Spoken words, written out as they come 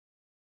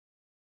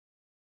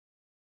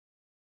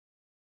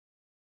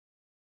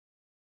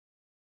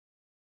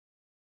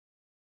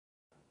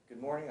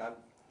Good morning. I'm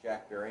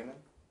Jack Berryman,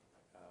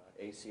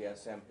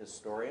 ACSM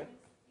historian,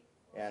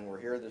 and we're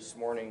here this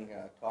morning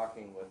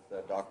talking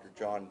with Dr.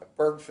 John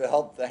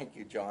Bergfeld. Thank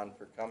you, John,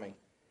 for coming.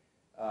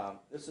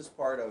 This is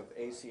part of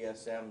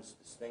ACSM's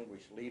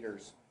Distinguished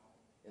Leaders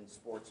in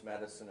Sports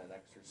Medicine and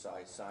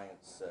Exercise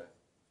Science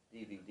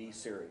DVD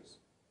series.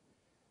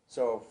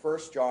 So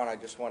first, John, I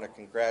just want to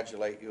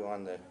congratulate you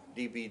on the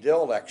D.B.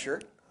 Dill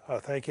lecture. Oh,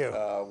 thank you.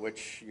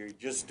 Which you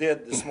just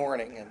did this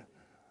morning, and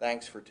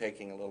thanks for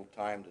taking a little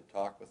time to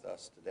talk with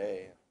us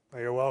today.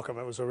 Well, you're welcome.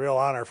 It was a real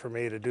honor for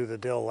me to do the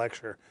Dill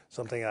lecture,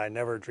 something I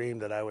never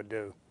dreamed that I would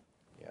do.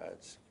 Yeah,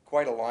 it's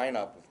quite a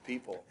lineup of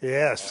people.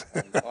 Yes.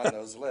 on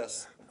those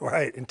lists.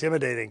 Right,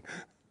 intimidating.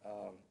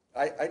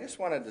 I just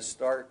wanted to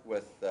start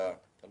with a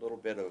little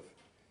bit of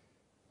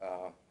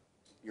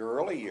your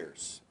early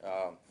years.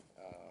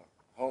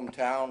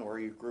 Hometown, where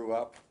you grew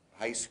up,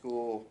 high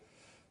school,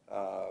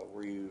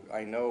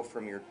 I know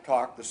from your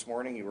talk this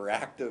morning you were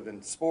active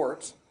in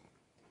sports,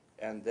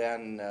 and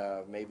then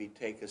maybe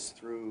take us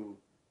through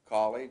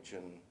college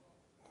and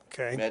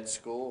med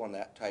school and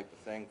that type of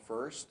thing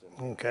first,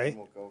 and then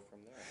we'll go from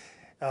there.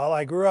 Well,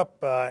 I grew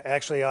up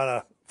actually on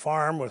a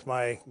farm with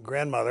my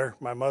grandmother.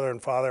 My mother and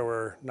father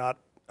were not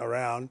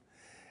around,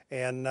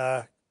 and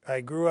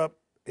I grew up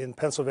in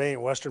Pennsylvania,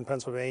 western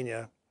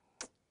Pennsylvania,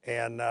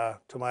 and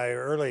to my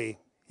early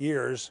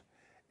years,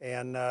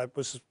 and it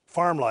was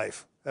farm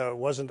life. It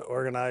wasn't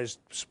organized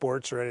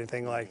sports or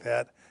anything like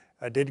that.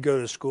 I did go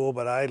to school,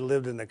 but I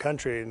lived in the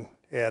country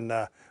and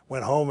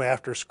went home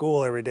after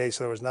school every day,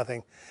 so there was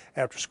nothing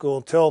after school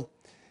until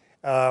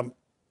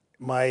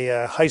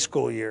my high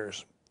school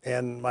years.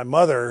 And my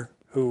mother,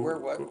 who...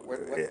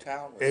 What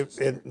town was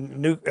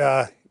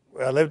this?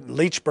 I lived in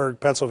Leechburg,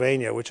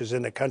 Pennsylvania, which is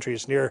in the country.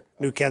 It's near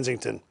New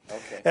Kensington.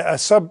 Okay.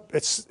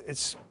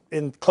 It's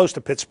in close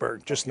to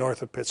Pittsburgh, just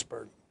north of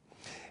Pittsburgh.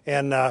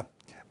 And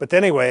but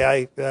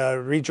anyway, I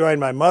rejoined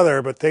my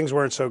mother, but things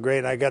weren't so great,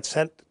 and I got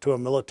sent to a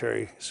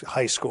military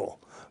high school,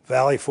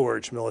 Valley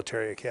Forge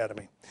Military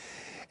Academy.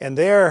 And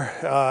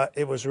there,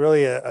 it was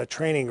really a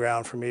training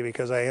ground for me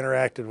because I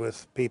interacted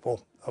with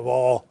people of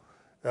all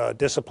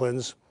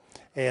disciplines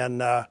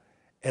and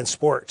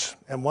sports.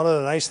 And one of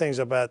the nice things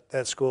about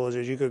that school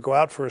is you could go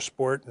out for a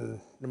sport,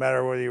 and no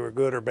matter whether you were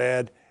good or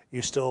bad,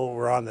 you still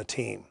were on the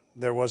team.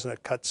 There wasn't a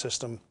cut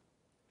system.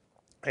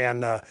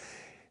 And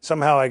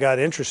somehow I got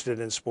interested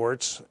in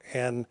sports,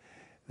 and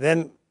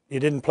then you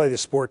didn't play the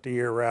sport the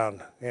year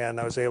round. And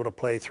I was able to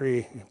play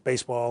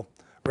baseball,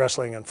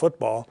 wrestling, and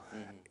football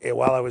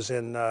while I was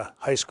in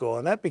high school.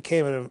 And that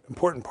became an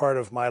important part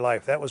of my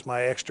life. That was my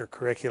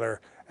extracurricular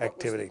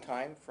activity. What was the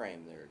time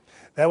frame there?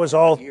 That was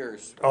all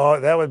years. Oh,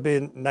 that would be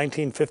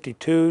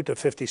 1952 to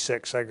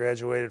 56. I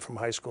graduated from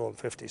high school in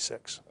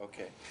 56.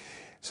 Okay.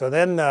 So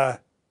then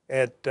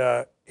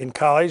in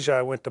college,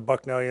 I went to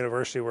Bucknell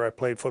University, where I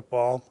played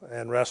football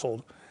and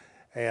wrestled,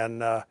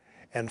 and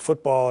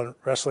football and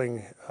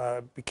wrestling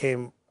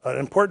became an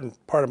important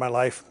part of my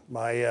life.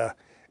 My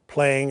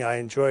playing, I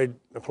enjoyed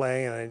the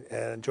playing, and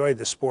I enjoyed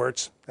the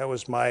sports. That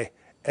was my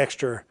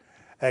extra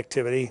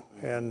activity,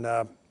 and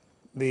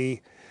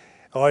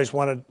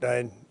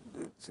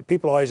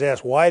people always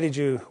ask, why did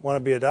you want to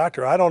be a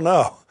doctor? I don't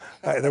know.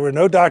 There were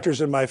no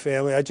doctors in my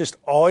family. I just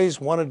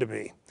always wanted to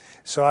be.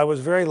 So I was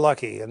very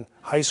lucky. In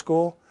high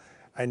school,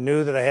 I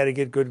knew that I had to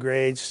get good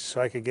grades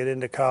so I could get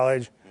into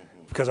college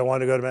because I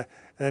wanted to go to med.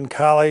 And in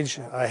college,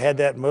 I had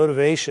that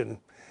motivation.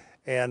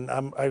 And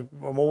I'm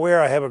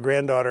aware I have a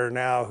granddaughter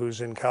now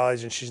who's in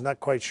college, and she's not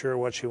quite sure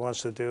what she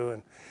wants to do.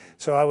 And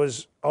so I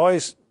was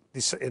always,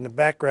 in the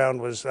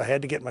background was I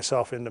had to get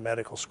myself into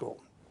medical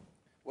school.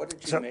 What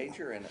did you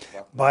major in?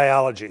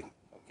 Biology.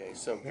 Okay,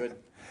 so good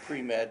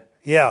pre-med.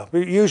 Yeah,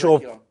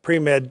 usual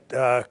pre-med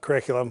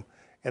curriculum,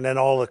 and then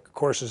all the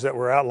courses that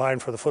were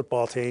outlined for the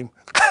football team.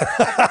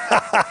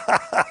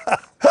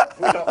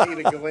 We don't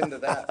need to go into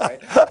that,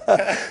 right?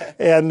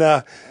 And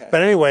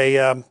but anyway,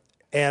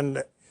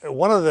 and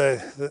one of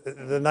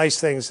the nice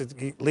things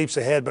that leaps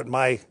ahead, but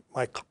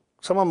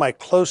some of my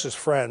closest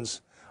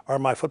friends are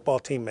my football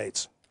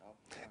teammates.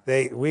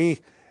 We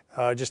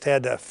just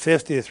had the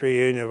 50th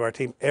reunion of our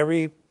team.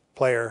 Every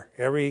player,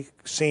 every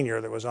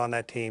senior that was on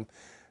that team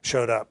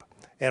showed up,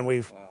 and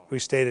we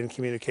stayed in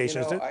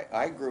communications. You know,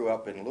 I grew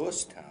up in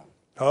Lewistown,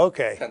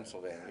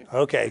 Pennsylvania,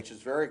 which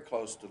is very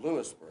close to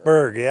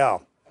Lewisburg. Yeah.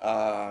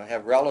 I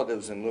have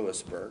relatives in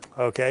Lewisburg.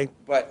 Okay.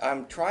 But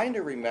I'm trying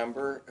to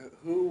remember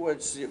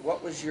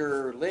what was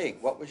your league?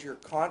 What was your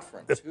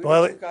conference? Who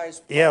did you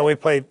guys play? Yeah, we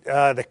played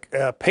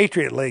the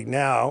Patriot League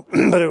now,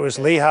 but it was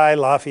Lehigh,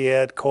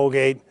 Lafayette,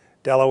 Colgate,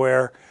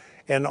 Delaware,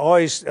 and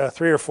always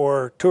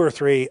two or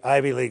three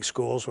Ivy League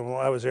schools. When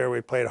I was there,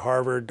 we played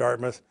Harvard,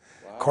 Dartmouth,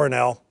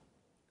 Cornell.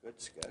 Good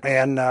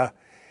schedule.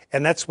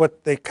 And that's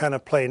what they kind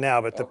of play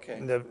now. But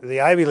the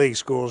Ivy League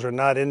schools are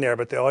not in there,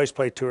 but they always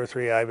play two or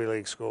three Ivy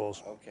League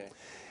schools. Okay.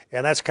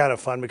 And that's kind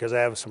of fun because I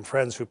have some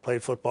friends who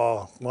played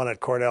football, one at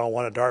Cornell,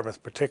 one at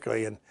Dartmouth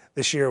particularly. And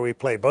this year we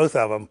play both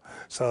of them,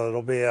 so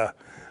it'll be a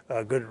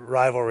good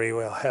rivalry.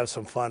 We'll have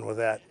some fun with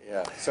that.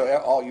 Yeah. So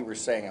all you were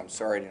saying, I'm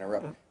sorry to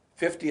interrupt,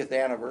 50th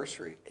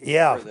anniversary.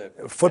 Yeah, for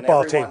the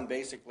football and everyone team.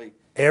 basically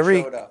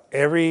Every showed up.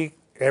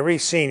 every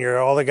senior,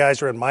 all the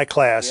guys were in my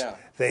class. Yeah.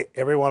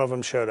 Every one of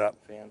them showed up.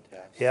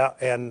 Fantastic. Yeah,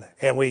 and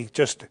we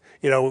just,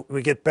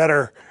 we get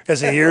better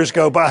as the years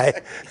go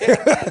by.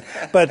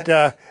 But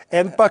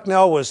and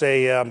Bucknell was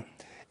of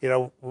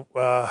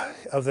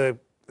the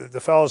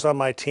fellows on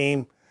my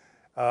team.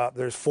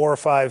 There's 4 or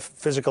 5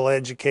 physical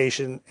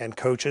education and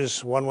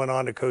coaches. One went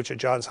on to coach at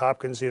Johns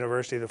Hopkins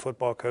University, the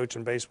football coach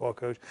and baseball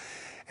coach,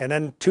 and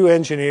then 2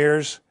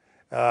 engineers,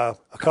 a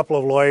couple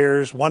of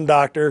lawyers, 1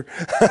 doctor,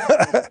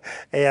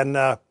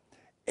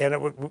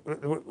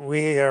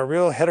 we are a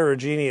real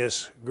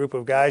heterogeneous group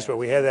of guys, but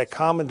we had that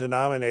common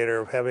denominator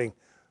of having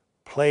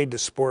played the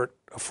sport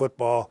of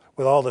football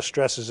with all the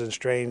stresses and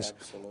strains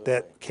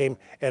that came,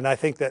 and I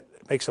think that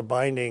makes a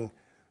binding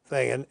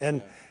thing.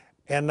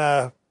 And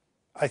I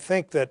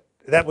think that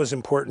was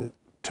important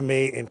to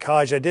me in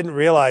college. I didn't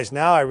realize.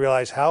 Now I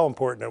realize how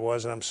important it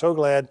was, and I'm so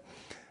glad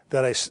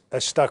that I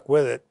stuck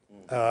with it.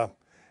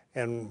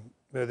 And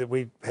that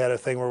we had a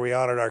thing where we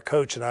honored our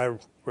coach, and I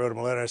wrote him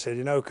a letter. I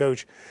said,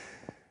 Coach,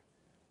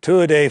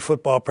 2-a-day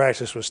football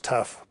practice was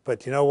tough,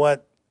 but you know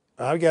what?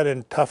 I got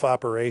in tough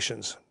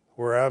operations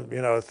where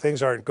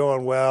things aren't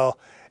going well,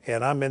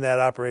 and I'm in that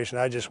operation.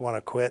 I just want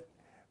to quit.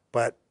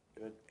 But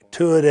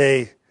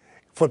 2-a-day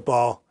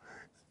football,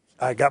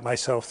 I got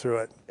myself through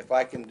it. If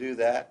I can do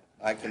that,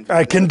 I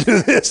can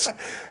do this.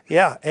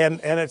 Yeah,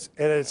 and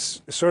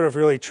it's sort of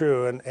really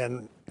true.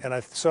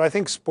 So I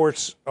think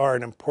sports are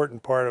an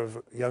important part of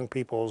young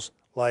people's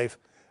life.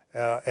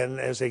 And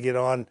as they get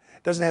on,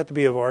 it doesn't have to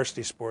be a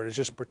varsity sport. It's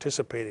just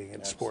participating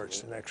in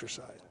sports and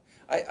exercise.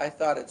 I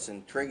thought it's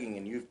intriguing,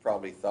 and you've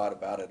probably thought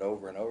about it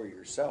over and over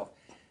yourself.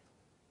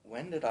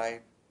 When did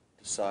I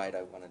decide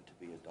I wanted to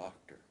be a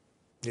doctor?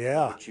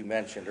 Yeah. Which you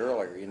mentioned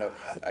earlier.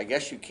 I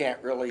guess you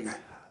can't really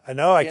I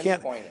know, I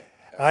can't. pinpoint it.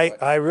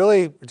 I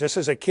really, just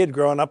as a kid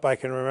growing up, I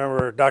can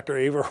remember Dr.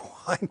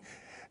 Everwine.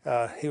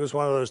 He was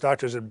one of those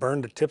doctors that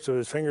burned the tips of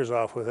his fingers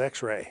off with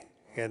X-ray.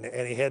 And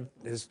he had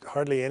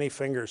hardly any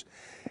fingers.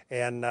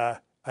 And I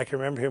can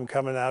remember him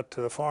coming out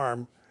to the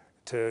farm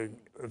to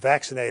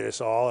vaccinate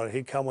us all, and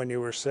he'd come when you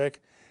were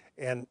sick.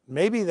 And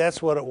maybe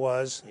that's what it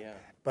was. Yeah.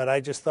 But I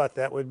just thought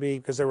that would be,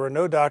 because there were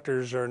no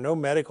doctors or no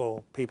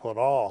medical people at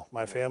all,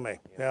 my family.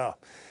 Yeah.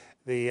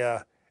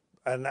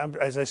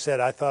 As I said,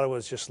 I thought it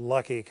was just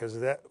lucky, because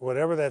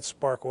whatever that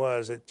spark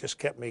was, it just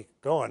kept me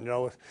going.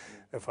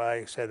 If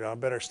I said, I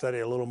better study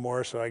a little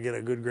more so I get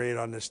a good grade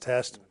on this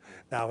test.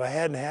 Now, if I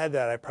hadn't had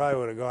that, I probably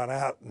would have gone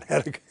out and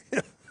had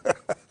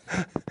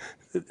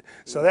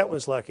so that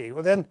was lucky.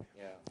 Well, then,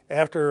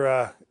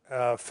 after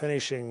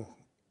finishing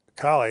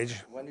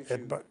college, When did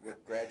you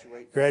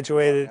graduate?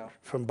 Graduated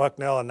from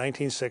Bucknell in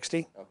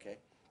 1960. Okay.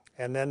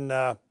 And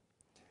then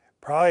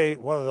probably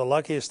one of the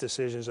luckiest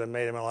decisions I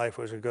made in my life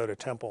was to go to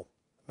Temple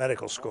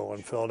Medical School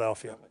in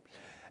Philadelphia.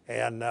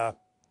 And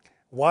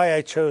why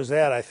I chose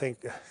that, I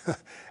think,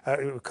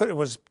 it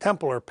was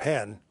Temple or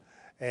Penn.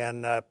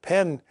 And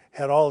Penn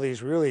had all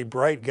these really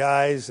bright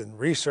guys and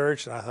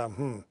research, and I thought,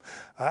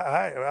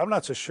 I'm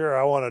not so sure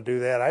I want to do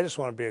that. I just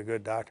want to be a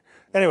good doctor.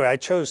 Anyway, I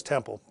chose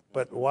Temple.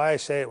 But why I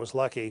say it was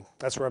lucky,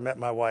 that's where I met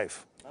my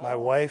wife. My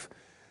wife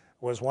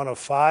was one of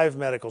 5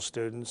 medical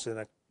students,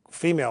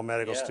 female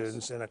medical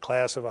students, in a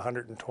class of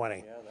 120.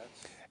 Yeah,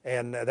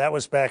 and that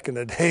was back in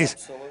the days.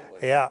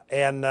 Absolutely. Yeah,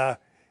 and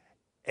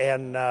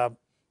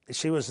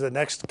she was the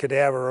next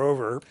cadaver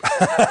over.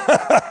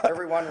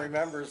 Everyone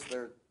remembers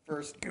their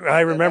first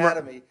remember,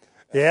 anatomy.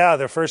 Yeah,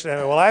 the first.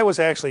 Well, I was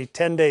actually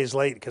 10 days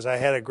late because I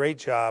had a great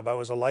job. I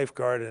was a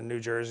lifeguard in New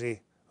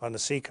Jersey on the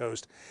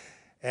seacoast,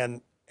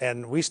 and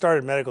we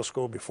started medical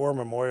school before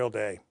Memorial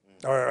Day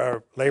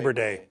or Labor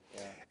Day.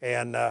 Yeah.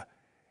 And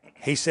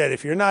he said,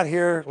 if you're not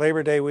here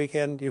Labor Day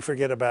weekend, you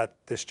forget about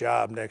this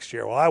job next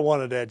year. Well, I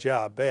wanted that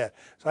job bad,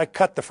 so I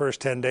cut the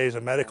first 10 days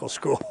of medical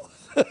school.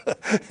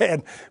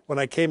 And when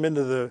I came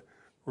into the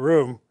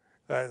room,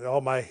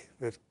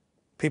 the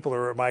people that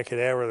were at my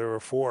cadaver, there were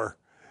 4.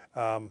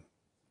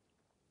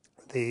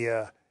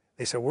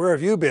 They said, where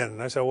have you been?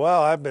 And I said,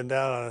 well, I've been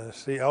down on the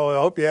sea. Oh, I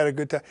hope you had a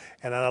good time.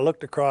 And then I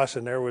looked across,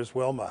 and there was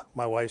Wilma.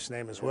 My wife's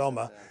name is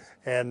Wilma.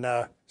 And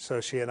so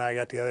she and I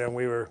got together, and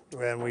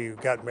we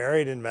got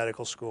married in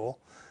medical school,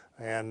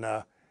 and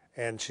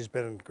she's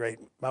been great.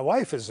 My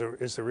wife is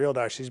the real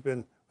doctor.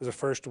 Was the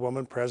first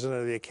woman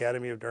president of the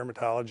Academy of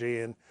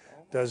Dermatology, and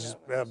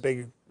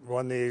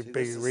won the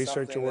big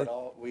research award.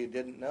 We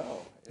didn't know.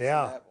 Isn't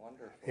Yeah. that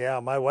wonderful? Yeah,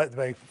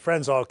 my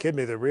friends all kid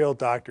me. The real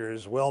doctor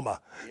is Wilma.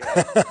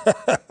 Yeah.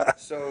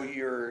 So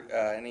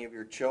any of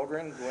your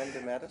children go into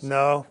medicine?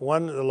 No,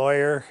 one a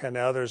lawyer, and the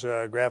other's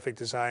a graphic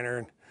designer.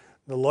 And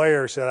the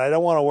lawyer said, I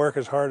don't want to work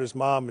as hard as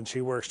Mom, and she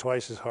works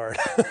twice as hard.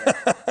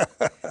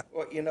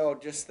 Well,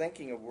 just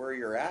thinking of where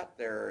you're at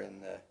there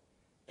in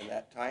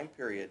that time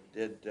period,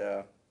 did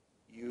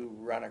you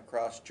run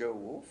across Joe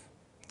Wolf?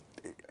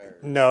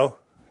 No.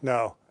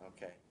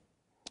 Okay.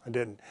 I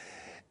didn't.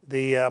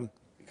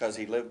 Because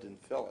he lived in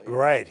Philly.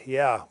 Right,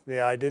 yeah,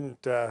 I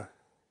didn't.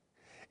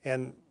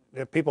 And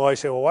people always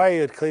say, well, why are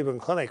you at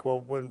Cleveland Clinic?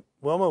 Well, when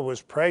Wilma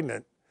was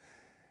pregnant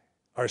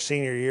our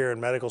senior year in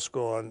medical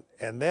school,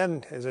 and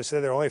then, as I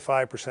said, there were only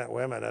 5%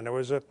 women, and there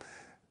was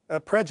a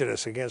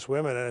prejudice against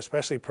women, and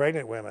especially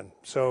pregnant women.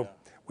 So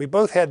we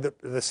both had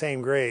the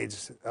same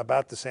grades,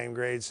 about the same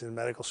grades in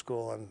medical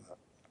school, and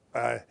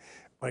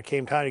when it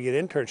came time to get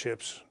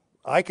internships,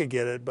 I could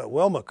get it, but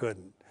Wilma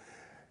couldn't.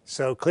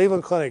 So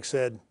Cleveland Clinic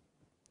said,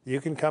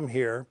 you can come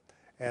here,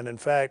 and in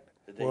fact,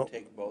 Did they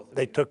take both of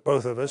they you? took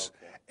both of us,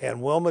 Okay.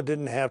 and Wilma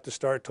didn't have to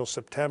start till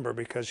September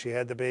because she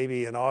had the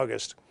baby in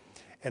August,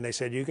 and they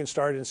said, you can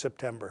start in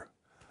September.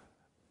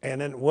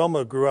 And then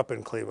Wilma grew up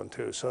in Cleveland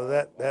too, so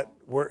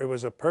it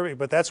was a perfect,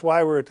 but that's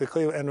why we're at the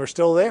Cleveland, and we're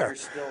still there. You're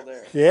still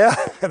there. Yeah,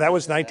 that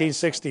was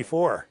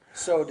 1964.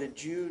 So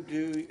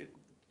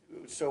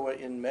so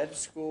in med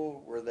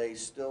school, were they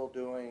still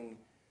doing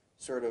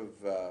sort of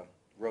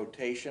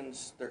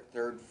rotations,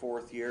 third,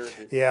 fourth year?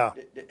 Yeah.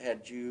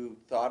 Had you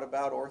thought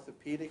about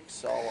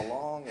orthopedics all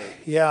along? Or?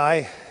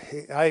 Yeah,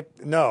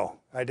 no,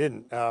 I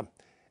didn't. Our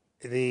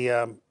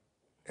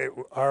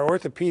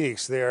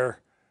orthopedics there,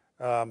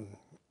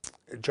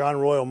 John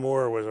Royal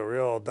Moore was a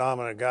real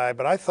dominant guy,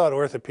 but I thought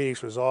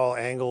orthopedics was all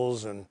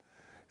angles and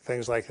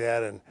things like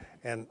that,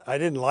 and I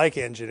didn't like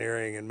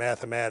engineering and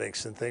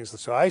mathematics and things,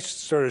 so I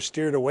sort of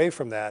steered away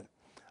from that.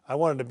 I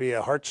wanted to be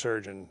a heart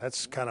surgeon.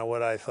 That's kind of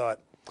what I thought.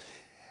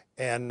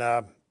 And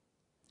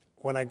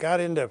when I got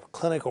into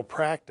clinical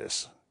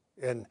practice,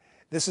 and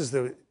this is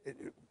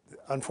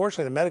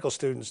unfortunately, the medical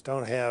students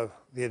don't have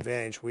the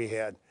advantage we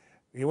had.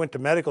 You went to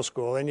medical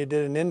school, then you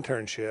did an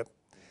internship,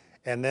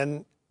 and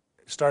then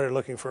started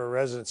looking for a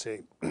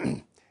residency.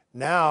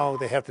 Now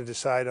they have to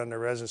decide on their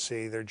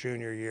residency their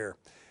junior year.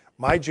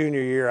 My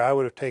junior year, I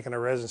would have taken a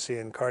residency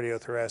in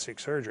cardiothoracic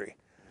surgery.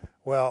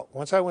 Well,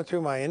 once I went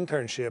through my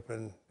internship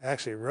and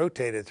actually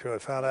rotated through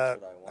it, found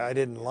out I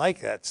didn't like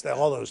that.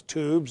 All those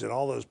tubes and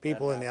all those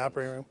people in the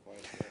operating room.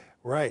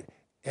 Right.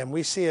 And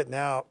we see it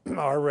now,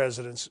 our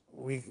residents,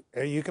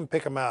 you can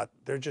pick them out.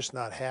 They're just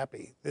not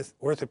happy.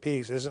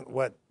 Orthopedics isn't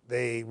what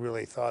they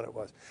really thought it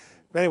was.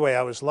 But anyway,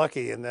 I was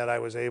lucky in that I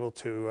was able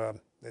to,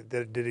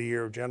 did a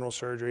year of general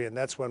surgery, and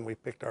that's when we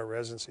picked our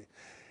residency.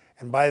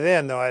 And by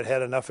then, though, I'd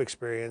had enough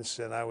experience,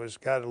 and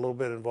got a little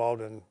bit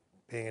involved in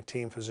being a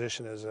team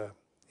physician as an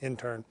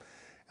intern.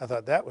 I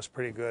thought that was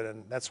pretty good,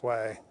 and that's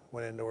why I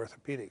went into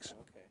orthopedics.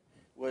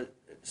 Okay.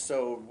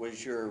 So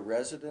was your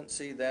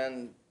residency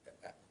then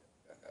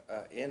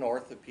in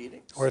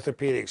orthopedics?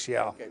 Orthopedics,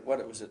 yeah. Okay.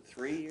 What was it,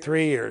 3 years?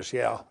 3 years,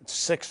 yeah. It's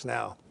 6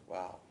 now.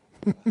 Wow.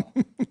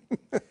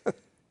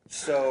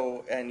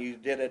 So, and you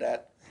did it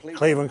at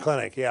Cleveland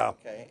Clinic, yeah.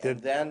 Okay.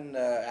 And then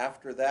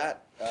after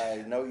that,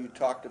 I know you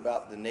talked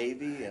about the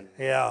Navy, and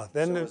yeah.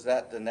 Then so was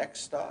that the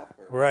next stop?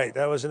 Or? Right,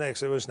 that was the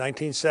next. It was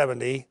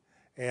 1970,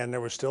 and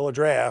there was still a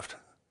draft,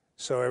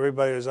 so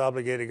everybody was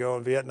obligated to go.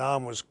 And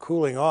Vietnam was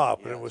cooling off,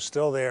 but it was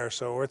still there.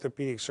 So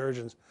orthopedic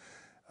surgeons,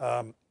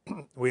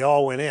 we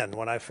all went in.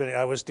 When I finished,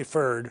 I was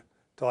deferred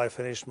till I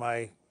finished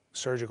my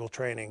surgical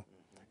training,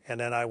 and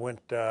then I went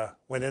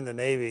in the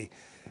Navy,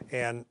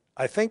 and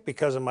I think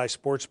because of my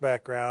sports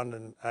background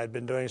and I'd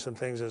been doing some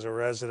things as a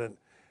resident,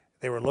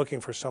 they were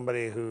looking for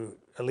somebody who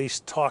at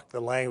least talked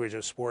the language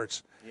of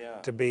sports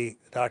to be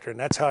a doctor. And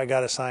that's how I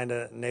got assigned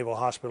to Naval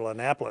Hospital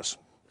Annapolis.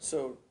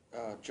 So,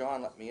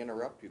 John, let me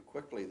interrupt you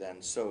quickly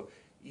then. So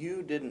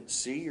you didn't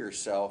see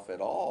yourself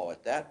at all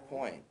at that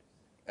point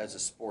as a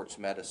sports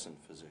medicine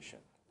physician?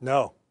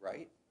 No.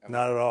 Right?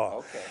 Not at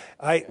all.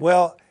 Okay.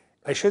 Well,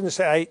 I shouldn't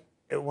say,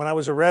 when I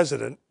was a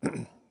resident,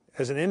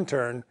 as an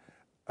intern,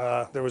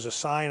 there was a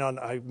sign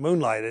I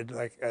moonlighted,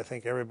 like I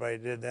think everybody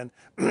did then,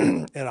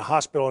 in a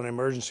hospital and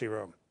emergency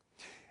room.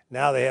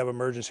 Now they have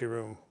emergency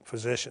room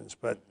physicians,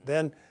 but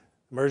then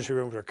emergency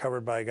rooms are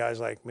covered by guys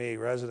like me,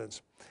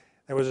 residents.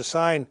 There was a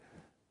sign,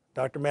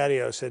 Dr.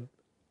 Matteo said,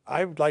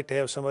 I would like to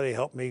have somebody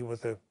help me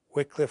with the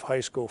Wycliffe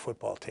High School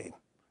football team.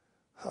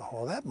 Oh,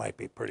 well, that might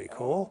be pretty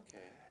cool.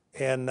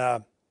 And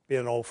be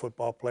an old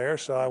football player,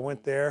 so I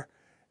went there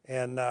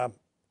and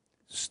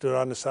stood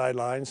on the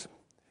sidelines.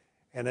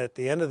 And at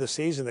the end of the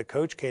season, the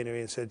coach came to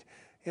me and said,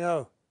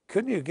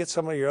 couldn't you get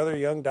some of your other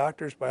young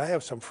doctors? But I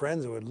have some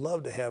friends who would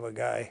love to have a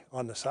guy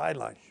on the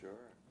sideline. Sure.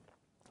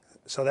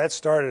 So that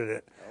started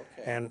it.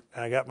 Okay. And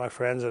I got my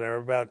friends, and there were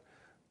about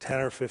 10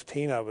 or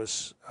 15 of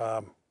us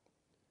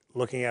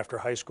looking after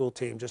high school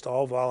team, just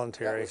all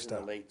voluntary that was stuff.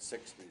 In the late 60s.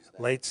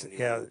 Then. Late,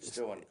 yeah.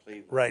 Still in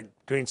Cleveland. Right,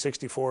 between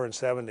 64 and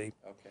 70. Okay.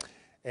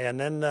 And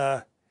then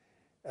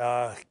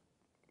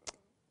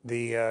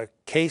the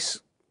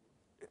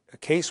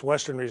Case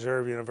Western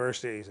Reserve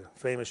University, a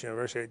famous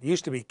university. It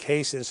used to be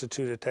Case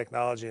Institute of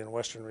Technology in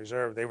Western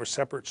Reserve. They were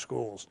separate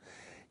schools.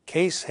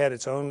 Case had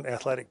its own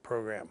athletic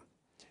program.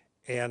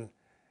 And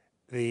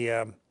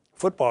the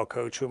football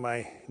coach, whom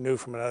I knew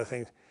from another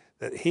thing,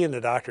 that he and the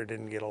doctor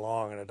didn't get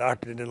along, and the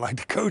doctor didn't like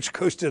the coach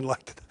didn't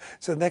like the.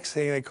 So the next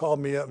thing they called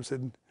me up and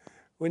said,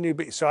 when you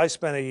be? So I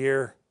spent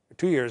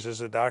 2 years as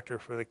a doctor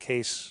for the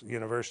Case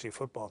University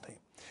football team.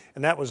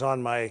 And that was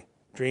on my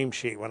dream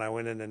sheet when I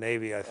went in the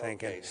Navy, I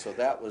think. Okay, so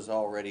that was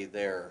already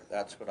there.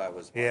 That's what I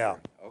was wondering.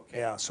 Yeah. Okay.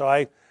 Yeah. So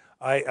I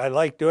I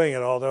like doing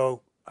it,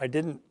 although I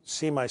didn't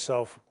see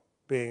myself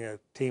being a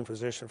team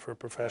physician for a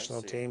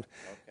professional team.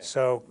 Okay.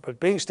 So, but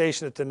being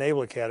stationed at the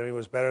Naval Academy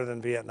was better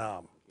than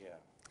Vietnam, Yeah.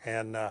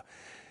 and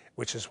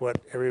which is what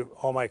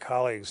all my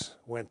colleagues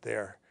went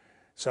there.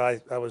 So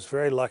I was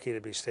very lucky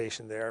to be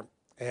stationed there.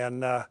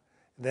 And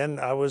then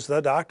I was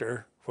the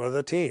doctor for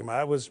the team.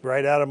 I was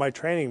right out of my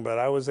training, but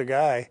I was the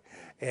guy,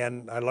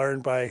 and I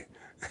learned by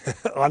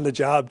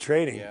on-the-job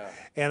training. Yeah.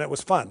 And it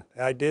was fun.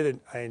 I did it.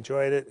 I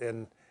enjoyed it,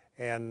 and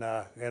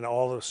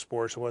all the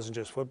sports. It wasn't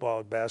just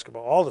football,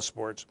 basketball, all the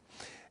sports,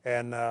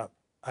 and I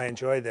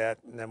enjoyed that.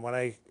 And then when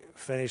I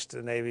finished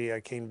the Navy, I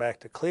came back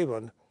to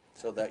Cleveland.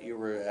 So that you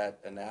were at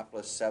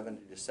Annapolis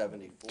 70 to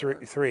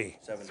 74?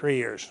 Three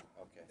years.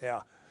 Okay.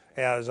 Yeah.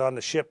 And I was on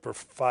the ship for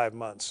 5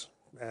 months.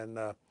 And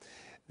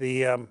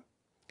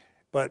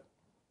but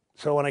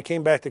so when I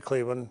came back to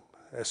Cleveland,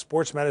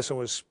 sports medicine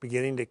was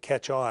beginning to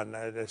catch on.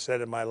 I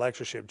said in my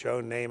lectureship,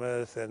 Joe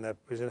Namath, and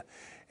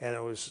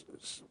it was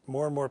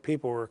more and more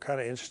people were kind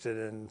of interested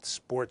in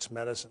sports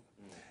medicine.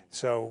 Mm-hmm.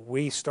 So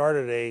we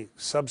started a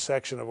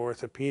subsection of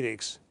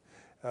orthopedics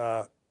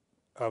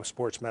of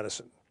sports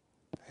medicine,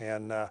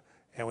 and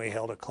we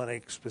held a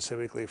clinic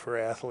specifically for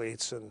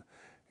athletes, and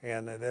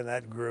then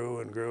that grew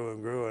and grew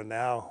and grew, and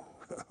now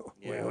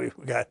yeah.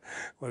 we've got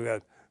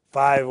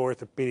 5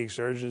 orthopedic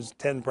surgeons,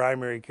 10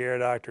 primary care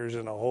doctors,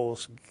 and a whole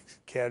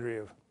cadre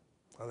of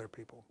other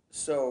people.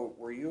 So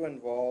were you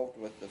involved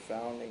with the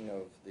founding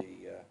of the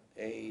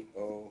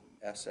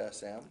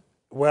ACSM?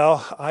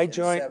 Well, I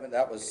joined.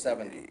 That was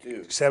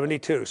 72.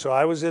 72. So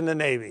I was in the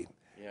Navy,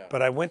 yeah.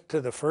 But I went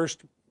to the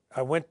first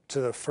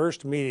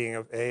meeting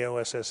of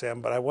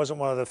AOSSM, but I wasn't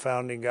one of the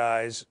founding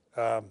guys.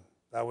 But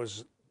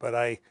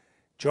I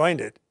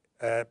joined it,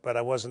 but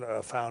I wasn't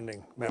a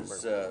founding member.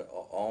 Was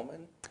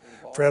Allman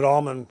involved? Fred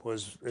Allman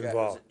was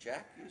involved. Was it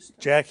Jack Houston?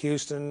 Jack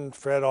Houston,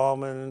 Fred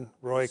Allman,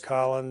 Roy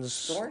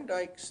Collins.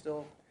 Thorndike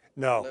still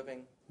No.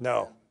 living?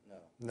 No. Yeah,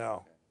 No.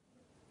 Okay.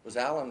 Was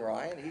Alan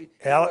Ryan?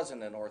 He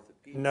wasn't an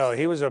orthopedic. No,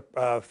 he was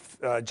a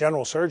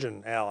general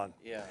surgeon, Alan.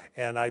 Yeah.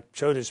 And I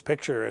showed his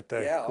picture at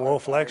the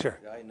Wolf lecture.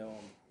 I know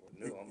him.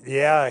 Knew him.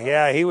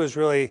 Yeah. He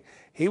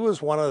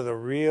was one of the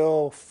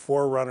real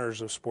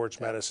forerunners of sports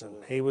medicine.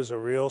 Absolutely. He was a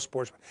real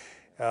sports.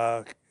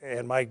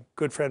 And my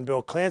good friend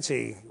Bill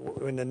Clancy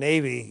in the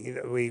Navy,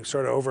 we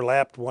sort of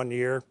overlapped 1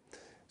 year.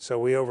 So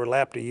we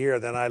overlapped a year.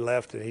 Then I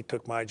left, and he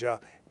took my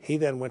job. He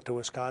then went to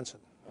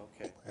Wisconsin.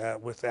 Okay.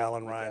 With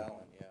Alan Ryan. Alan,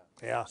 yeah.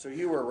 Yeah. So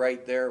you were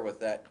right there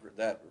with that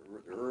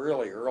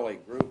really early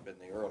group in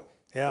the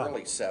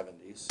early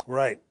 70s.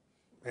 Right.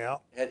 Yeah.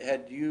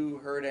 Had you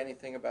heard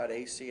anything about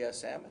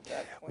ACSM at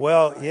that point?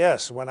 Well,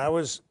 yes. When I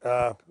was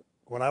a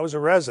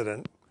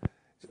resident,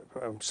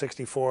 from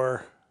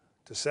 64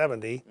 to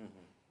 70, mm-hmm.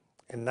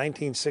 in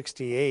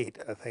 1968,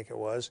 I think it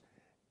was,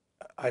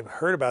 I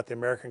heard about the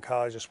American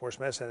College of Sports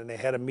Medicine, and they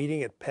had a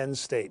meeting at Penn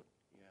State.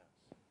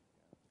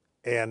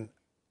 Yeah. And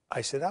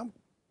I said, I'm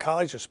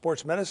College of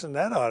Sports Medicine,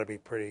 that ought to be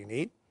pretty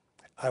neat.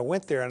 I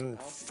went there,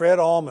 and Fred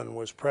Allman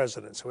was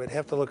president, so we'd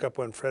have to look up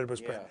when Fred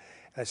was president.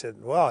 I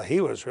said, well, he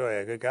was really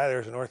a good guy. There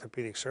was an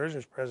orthopedic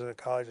surgeon, president of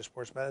the College of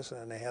Sports Medicine,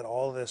 and they had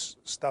all this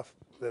stuff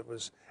that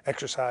was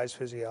exercise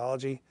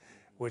physiology,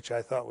 which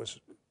I thought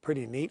was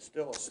pretty neat.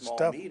 Still a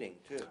small meeting,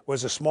 too. It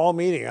was a small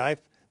meeting. I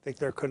think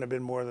there couldn't have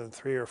been more than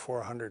 300 or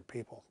 400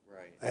 people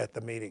at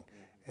the meeting.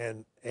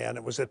 Mm-hmm. And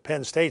it was at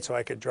Penn State, so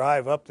I could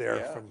drive up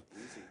there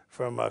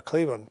from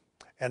Cleveland.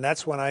 And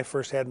that's when I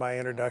first had my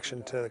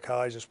introduction to the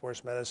College of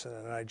Sports Medicine,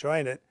 and I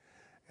joined it.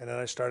 And then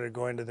I started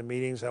going to the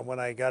meetings. And when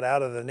I got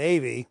out of the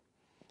Navy,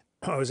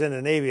 I was in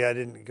the Navy. I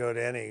didn't go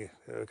to any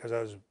because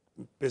I was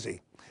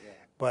busy. Yeah.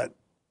 But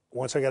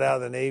once I got out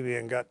of the Navy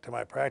and got to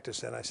my practice,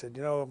 then I said,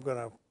 I'm going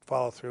to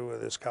follow through with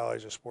this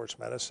College of Sports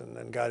Medicine,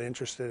 and got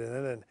interested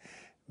in it and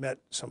met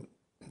some,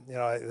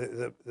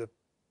 the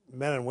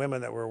men and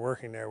women that were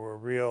working there were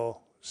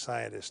real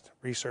scientists,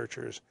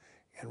 researchers,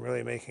 and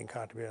really making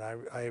contribution.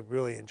 I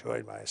really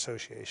enjoyed my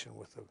association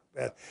with them.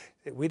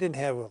 We didn't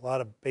have a lot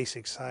of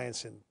basic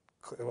science,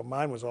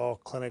 mine was all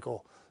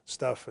clinical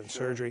stuff and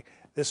surgery.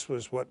 This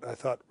was what I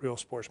thought real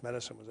sports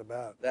medicine was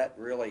about. That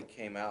really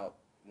came out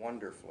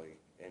wonderfully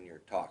in your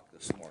talk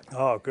this morning.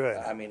 Oh, good.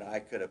 I mean, I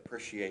could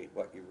appreciate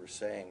what you were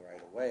saying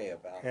right away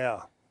about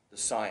the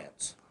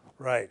science.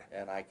 Right.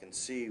 And I can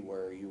see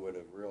where you would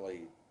have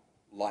really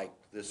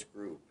liked this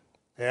group.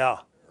 Yeah.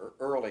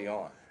 Early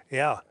on.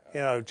 Yeah.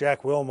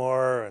 Jack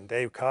Wilmore and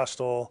Dave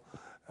Kostel,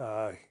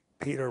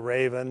 Peter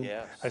Raven.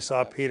 Yes, I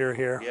saw Peter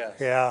here. Yes.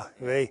 Yeah.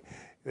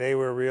 They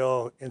were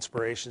real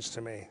inspirations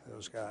to me,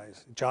 those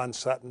guys. John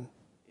Sutton.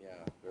 Yeah,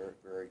 very,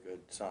 very good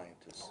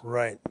scientists.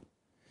 Right.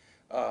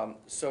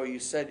 So you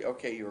said,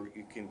 okay,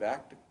 you came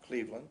back to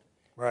Cleveland.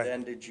 Right.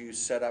 Then did you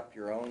set up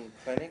your own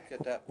clinic at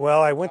that point?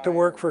 Well, I went to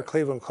work for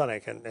Cleveland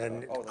Clinic, and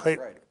that's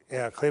right.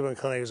 Yeah, Cleveland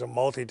Clinic is a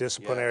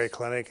multidisciplinary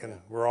clinic, and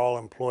we're all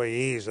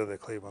employees of the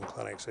Cleveland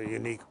Clinic. It's a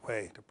unique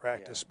way to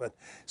practice. Yeah.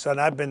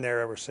 And I've been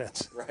there ever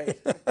since. Right.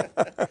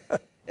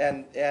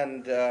 and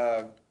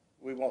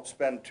we won't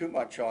spend too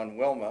much on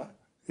Wilma.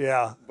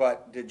 Yeah.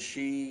 But did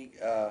she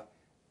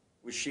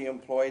Was she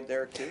employed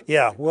there too?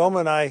 Yeah, Wilma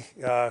and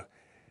I,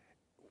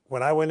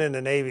 when I went in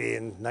the Navy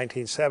in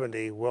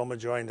 1970, Wilma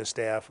joined the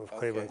staff of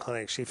Cleveland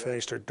Clinic. She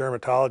finished her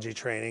dermatology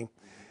training,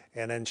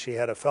 and then she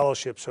had a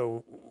fellowship,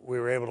 so we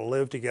were able to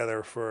live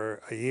together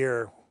for a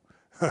year.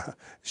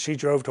 She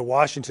drove to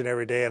Washington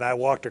every day, and I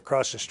walked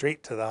across the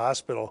street to the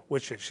hospital,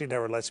 which she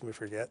never lets me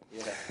forget.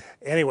 Yeah.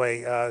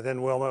 Anyway,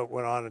 then Wilma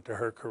went on into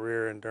her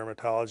career in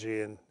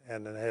dermatology,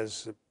 and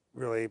has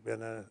really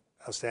been an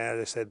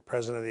outstanding, as I said,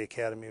 president of the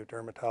Academy of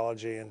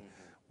Dermatology, and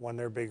won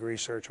their big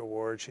research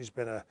award. She's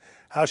been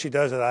how she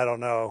does it, I don't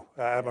know.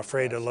 I'm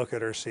afraid to look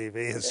at her CV.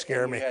 It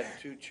scares me. You had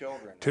 2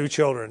 children. 2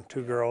 children,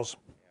 2 girls.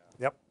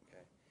 Yeah. Yep.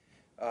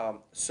 Okay.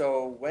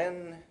 So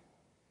when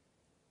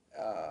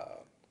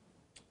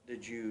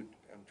did you,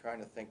 I'm trying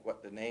to think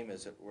what the name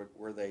is,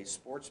 were they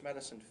sports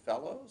medicine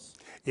fellows?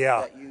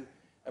 Yeah.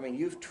 That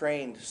you've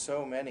trained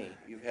so many,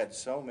 you've had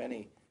so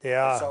many.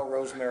 Yeah. I saw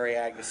Rosemary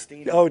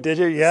Agostino. Oh, did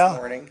you? Yeah. This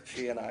morning.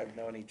 She and I have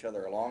known each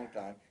other a long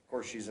time. Of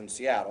course, she's in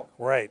Seattle.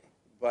 Right.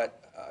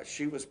 But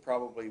she was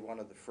probably one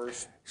of the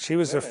first. She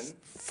was women. the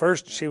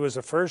first. She was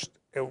the first.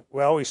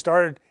 Well, we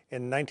started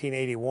in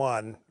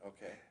 1981.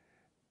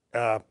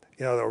 Okay.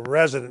 The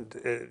resident.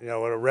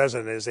 What a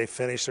resident is. They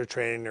finish their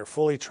training. They're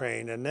fully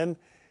trained, and then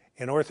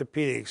in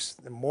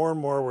orthopedics, more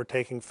and more we're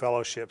taking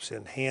fellowships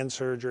in hand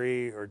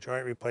surgery or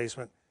joint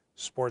replacement,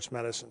 sports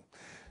medicine.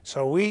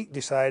 So we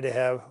decided to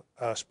have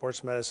a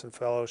sports medicine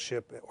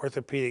fellowship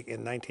orthopedic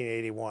in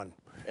 1981.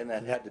 And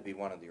that had to be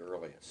one of the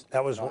earliest.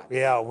 That was,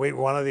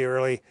 one of the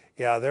early,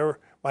 there were,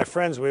 my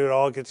friends, we would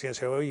all get together and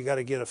say, well, you got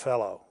to get a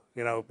fellow,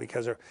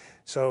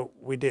 so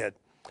we did.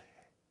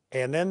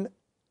 And then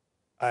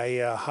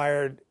I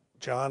hired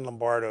John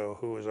Lombardo,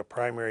 who was a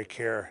primary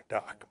care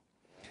doc.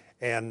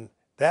 And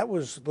that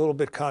was a little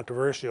bit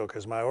controversial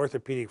because my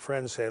orthopedic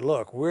friends say,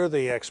 look, we're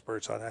the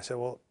experts on it. I said,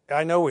 well,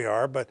 I know we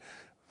are, but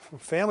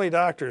family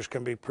doctors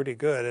can be pretty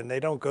good, and they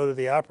don't go to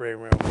the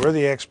operating room. We're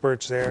the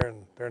experts there,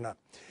 and they're not.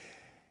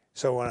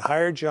 So when I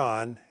hired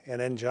John,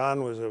 and then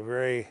John was a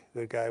very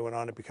good guy, went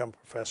on to become a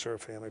professor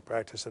of family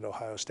practice at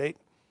Ohio State.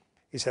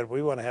 He said,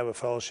 we want to have a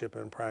fellowship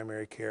in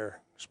primary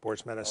care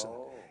sports medicine.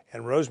 Oh.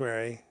 And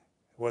Rosemary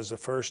was the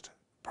first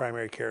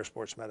primary care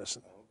sports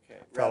medicine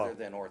fellow. Rather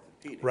than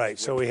orthopedics. Right,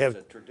 so we have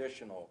a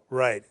traditional.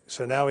 Right,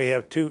 so now we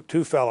have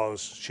two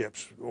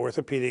fellowships,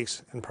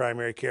 orthopedics and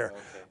primary care. Okay.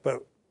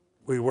 But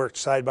we worked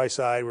side by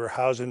side. We were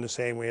housed in the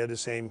same. We had the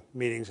same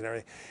meetings and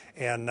everything.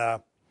 And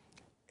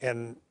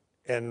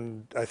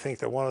I think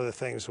that one of the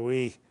things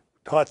we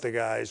taught the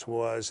guys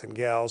and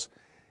gals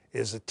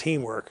is the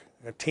teamwork.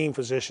 A team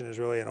physician is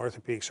really an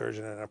orthopedic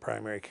surgeon and a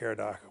primary care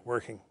doc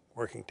working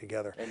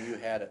together. And you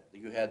had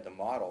the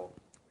model.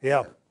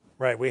 Yeah,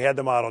 right. We had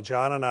the model.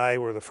 John and I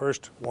were the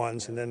first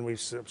ones, and then we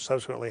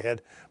subsequently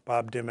had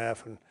Bob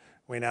Dimeff, and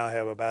we now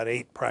have about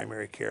 8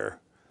 primary care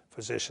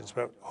physicians.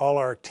 But all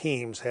our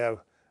teams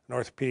have an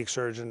orthopedic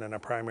surgeon and a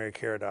primary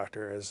care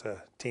doctor as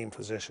team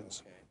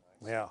physicians. Okay,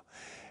 nice. Yeah.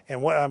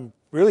 And what I'm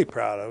really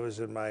proud of is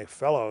in my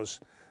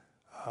fellows,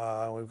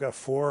 we've got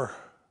 4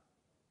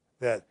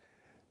 that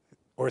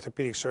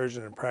orthopedic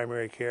surgeon and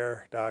primary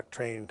care doc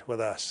trained with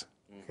us.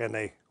 Mm-hmm. And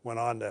they went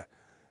on to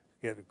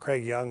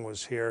Craig Young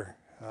was here,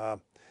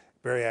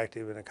 very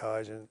active in the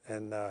college,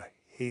 and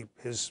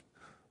his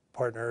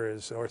partner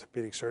is an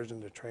orthopedic surgeon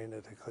that trained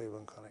at the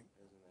Cleveland Clinic.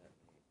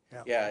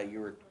 Yeah,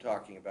 you were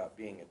talking about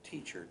being a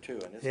teacher too,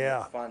 and isn't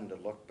it fun to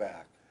look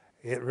back?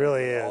 It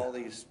really is. All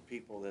these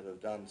people that have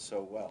done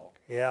so well.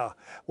 Yeah.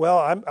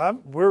 Well,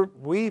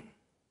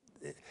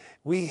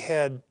 we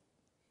had,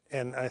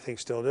 and I think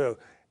still do,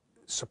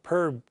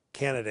 superb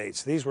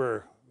candidates. These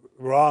were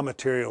raw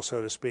material,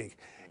 so to speak.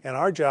 And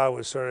our job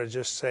was sort of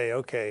just say,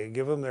 okay,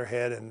 give them their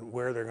head and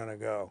where they're going to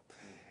go.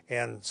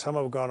 And some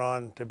have gone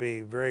on to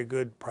be very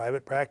good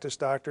private practice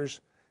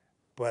doctors,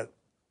 but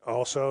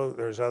also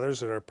there's others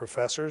that are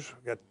professors.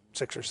 We've got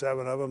 6 or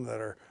 7 of them that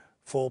are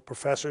full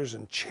professors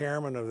and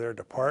chairman of their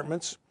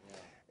departments.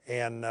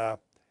 And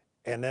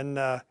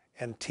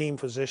team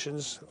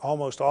physicians.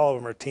 Almost all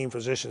of them are team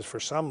physicians for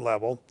some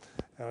level.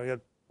 We got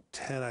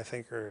 10, I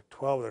think, or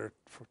 12 that are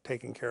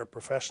taking care of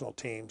professional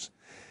teams.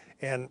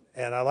 And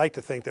I like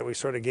to think that we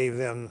sort of gave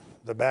them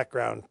the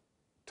background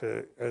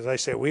to, as I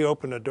say, we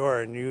open the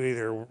door and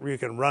you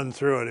can run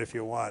through it if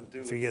you want,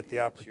 if you get the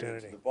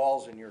opportunity. The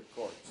ball's in your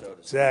court, so to speak.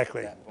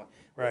 Exactly. At that point.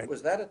 Right.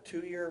 Was that a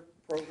 2-year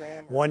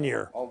program? 1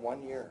 year. Oh,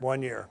 1 year.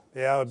 1 year.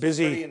 Yeah,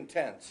 busy. Pretty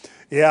intense.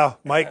 Yeah,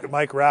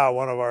 Mike Rao,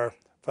 one of our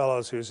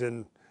fellows who's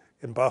in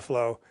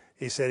Buffalo,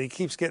 he said he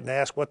keeps getting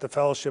asked what the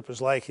fellowship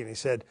is like, and he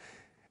said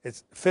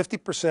it's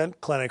 50%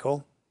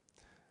 clinical,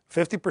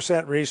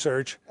 50%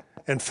 research,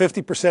 and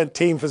 50%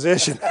 team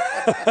physician.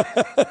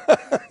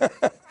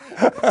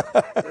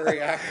 Very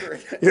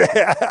accurate.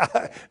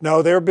 Yeah.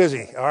 No, they're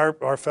busy.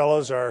 Our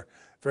fellows are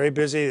very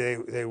busy.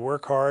 They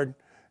work hard,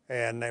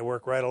 and they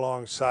work right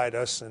alongside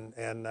us.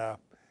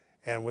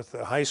 And with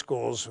the high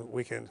schools,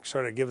 we can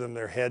sort of give them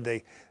their head.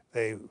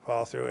 They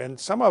follow through. And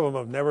some of them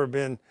have never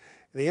been.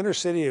 The inner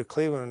city of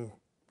Cleveland,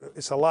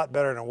 it's a lot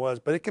better than it was,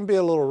 but it can be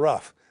a little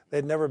rough.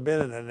 they'd never been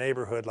in a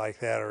neighborhood like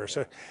that, or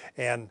so,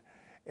 and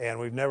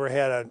we've never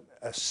had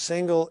a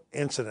single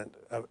incident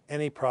of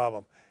any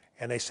problem.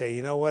 And they say,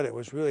 you know what, it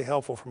was really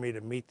helpful for me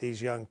to meet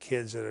these young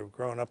kids that have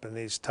grown up in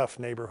these tough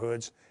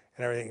neighborhoods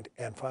and everything,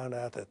 and found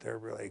out that they're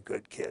really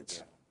good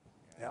kids.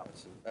 Yeah.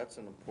 That's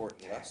an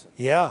important lesson.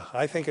 Yeah,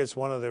 I think it's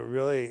one of the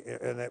really,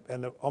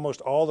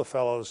 almost all the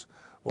fellows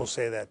will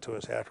say that to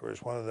us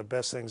afterwards. One of the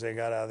best things they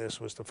got out of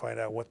this was to find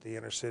out what the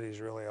inner city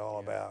is really all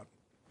about.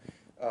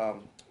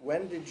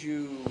 When did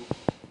you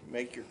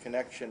make your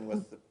connection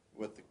with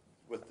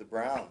the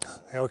Browns?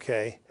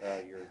 Okay.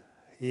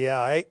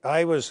 Yeah,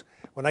 I was,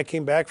 when I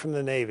came back from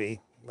the Navy,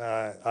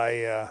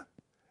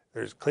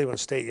 there's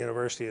Cleveland State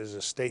University is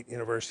a state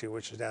university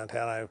which is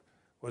downtown. I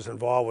was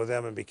involved with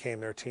them and became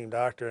their team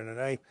doctor. And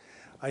then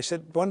I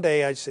said, one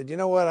day I said, you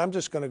know what, I'm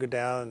just going to go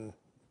down and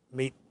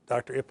meet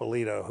Dr.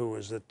 Ippolito, who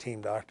was the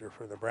team doctor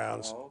for the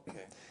Browns. Oh,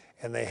 okay.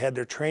 And they had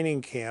their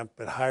training camp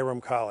at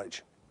Hiram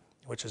College,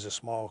 which is a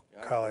small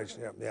college.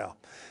 Yeah.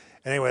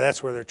 Anyway,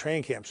 that's where their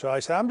training camp. So I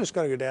said, I'm just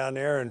going to go down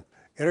there and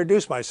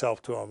introduce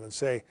myself to him and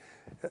say,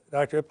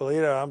 Dr.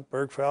 Ippolito, I'm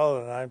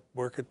Bergfeld, and I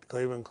work at the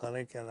Cleveland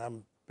Clinic, and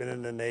I've been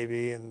in the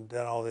Navy and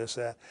done all this,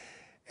 that.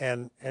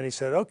 And he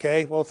said,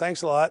 okay, well,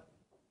 thanks a lot.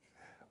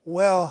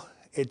 Well,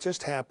 it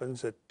just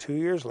happens that 2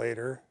 years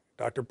later,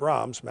 Dr.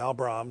 Brahms, Mal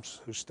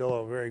Brahms, who's still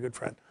a very good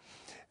friend,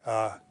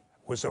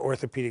 was the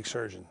orthopedic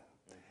surgeon.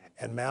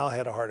 And Mal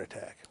had a heart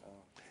attack.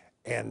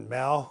 And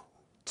Mal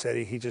said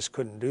he just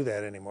couldn't do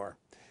that anymore.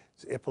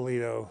 So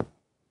Ippolito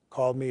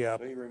called me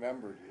up. So he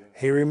remembered you.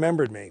 He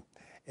remembered me.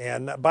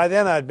 And by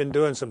then I'd been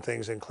doing some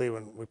things in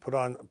Cleveland. We put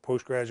on a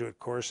postgraduate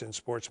course in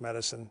sports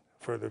medicine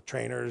for the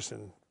trainers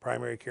and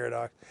primary care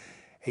docs.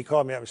 He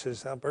called me up and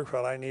says,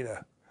 Bergfeld, I need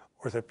a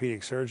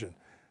orthopedic surgeon.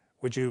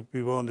 Would you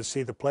be willing to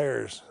see the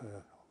players?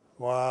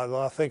 Well,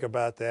 I'll think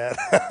about that.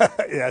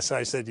 Yes,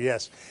 I said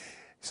yes.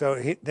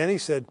 So then he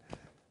said,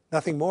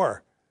 nothing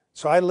more.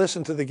 So I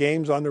listened to the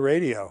games on the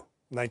radio.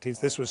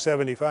 This was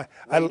 75.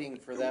 Waiting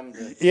for them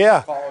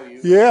to call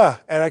you. Yeah,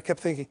 and I kept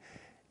thinking.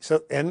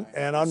 So and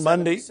on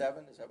Monday,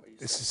 77, is that what you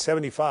said? this is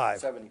 75.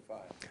 75.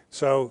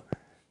 So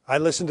I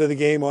listened to the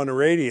game on the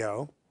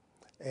radio,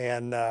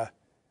 and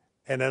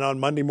then on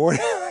Monday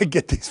morning I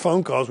get these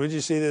phone calls. Would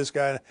you see this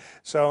guy?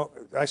 So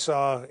I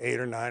saw 8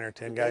 or 9 or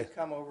 10 guys. Did they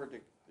come over to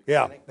the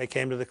Yeah, clinic? they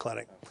came to the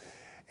clinic,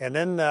 and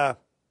then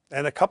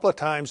and a couple of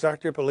times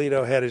Dr.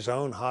 Ippolito had his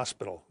own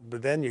hospital,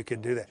 but then you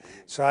could do that.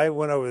 So I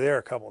went over there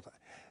a couple of times.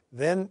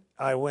 Then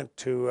I went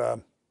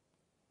to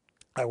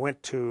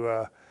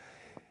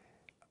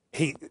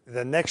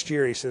the next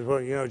year he said, well,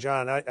 you know,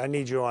 John, I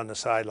need you on the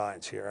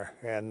sidelines here.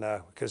 And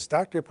because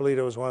Dr.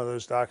 Ippolito was one of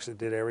those docs that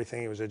did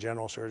everything. He was a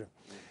general surgeon.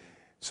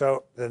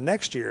 So the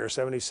next year,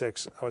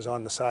 76, I was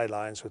on the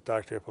sidelines with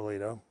Dr.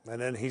 Ippolito. And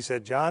then he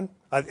said, John,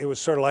 it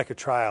was sort of like a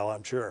trial,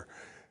 I'm sure.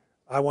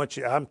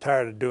 I'm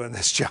tired of doing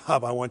this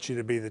job. I want you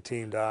to be the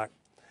team doc.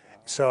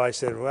 So I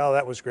said, well,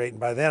 that was great. And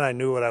by then I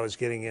knew what I was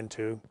getting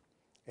into.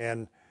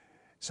 And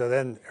so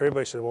then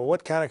everybody said, well,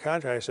 what kind of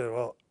contract? I said,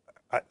 well,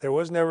 there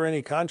was never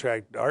any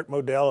contract. Art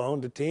Modell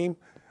owned the team.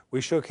 We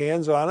shook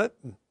hands on it.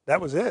 And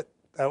that was it.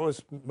 That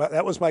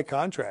was my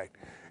contract.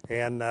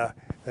 And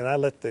then I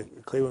let the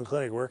Cleveland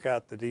Clinic work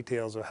out the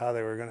details of how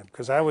they were going to,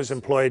 because I was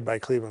employed by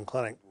Cleveland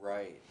Clinic.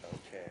 Right.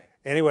 Okay.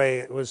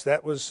 Anyway,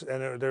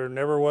 and there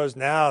never was.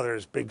 Now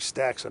there's big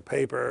stacks of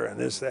paper and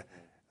this, that.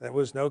 There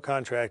was no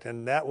contract.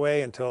 And that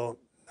way until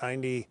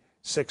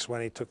 96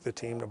 when he took the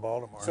team to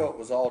Baltimore. So it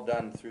was all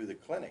done through the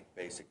clinic,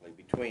 basically,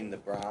 between the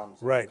Browns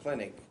and Right. the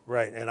clinic.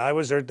 Right, and I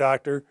was their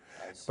doctor,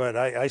 I see. but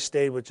I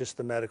stayed with just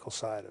the medical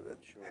side of it.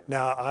 Sure.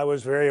 Now, I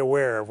was very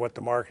aware of what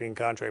the marketing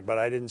contract, but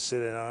I didn't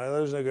sit in on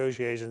those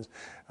negotiations.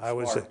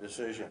 Smart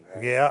decision,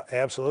 right? Yeah,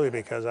 absolutely,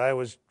 because I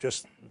was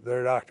just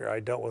their doctor.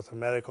 I dealt with the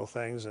medical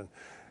things,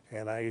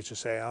 and I used to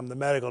say, I'm the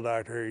medical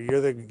doctor.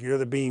 You're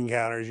the bean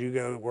counters. You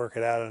go work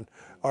it out. And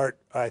Art,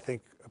 I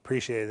think,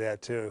 appreciated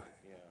that too.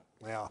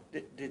 Yeah.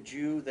 Did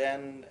you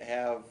then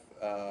have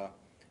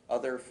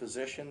other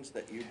physicians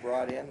that you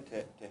brought in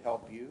to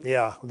help you?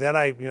 Yeah. Then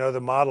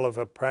the model of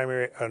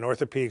an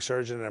orthopedic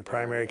surgeon and a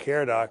primary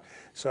care doc.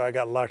 So I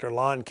got Dr.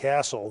 Lon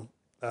Castle,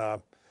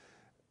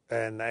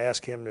 and I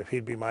asked him if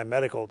he'd be my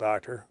medical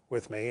doctor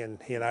with me,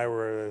 and he and I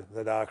were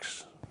the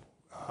docs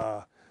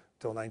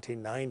till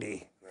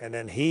 1990. And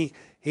then he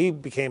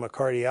became a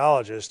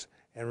cardiologist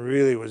and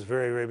really was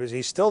very, very busy.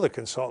 He's still the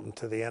consultant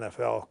to the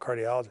NFL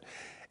cardiologist.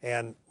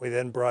 And we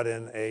then brought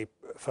in a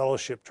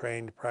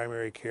fellowship-trained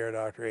primary care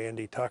doctor,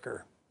 Andy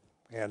Tucker,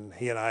 and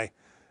he and I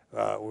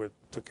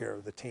took care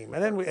of the team.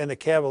 And then the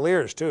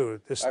Cavaliers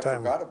too. This I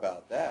time, forgot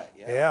about that.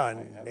 Yeah. Yeah,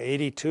 in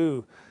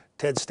 '82,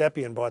 Ted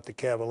Stepien bought the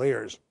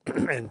Cavaliers,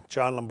 and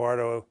John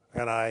Lombardo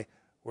and I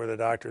were the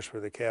doctors for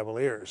the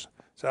Cavaliers.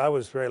 So I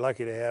was very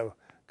lucky to have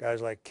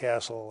guys like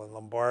Castle and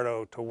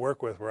Lombardo to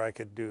work with, where I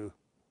could be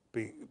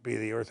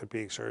the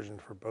orthopedic surgeon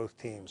for both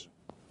teams.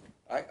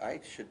 I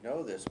should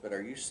know this, but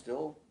are you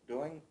still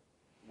doing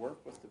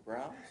work with the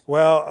Browns?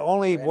 Well,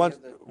 only Or any once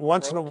of the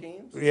once in pro a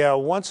teams?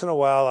 once in a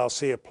while I'll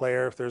see a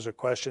player if there's a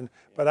question,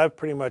 but I've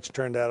pretty much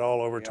turned that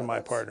all over to my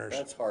partners.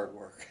 That's hard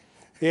work.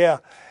 Yeah,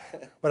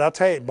 but I'll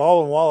tell you,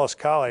 Baldwin Wallace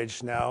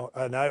College now,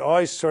 and I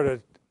always sort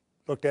of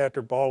looked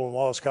after Baldwin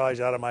Wallace College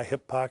out of my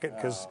hip pocket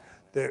because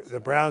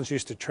the Browns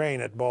used to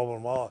train at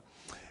Baldwin Wallace.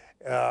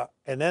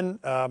 And then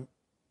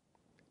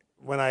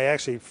when I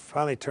actually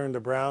finally turned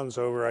the Browns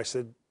over, I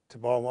said to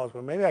Baldwin Wallace,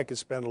 well, maybe I could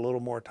spend a little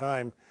more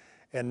time.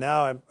 And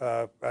now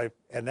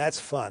and that's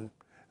fun.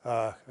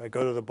 I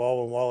go to the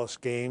Baldwin Wallace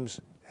games,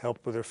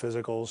 help with their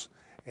physicals,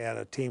 and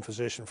a team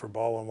physician for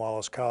Baldwin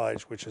Wallace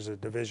College, which is a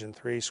Division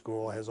III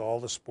school, has all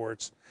the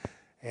sports.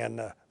 And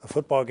the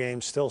football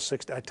game's still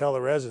 60. I tell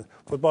the residents,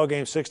 football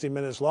game's 60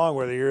 minutes long,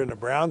 whether you're in the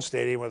Brown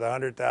Stadium with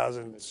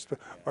 100,000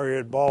 or you're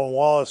at Baldwin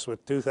Wallace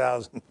with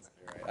 2,000.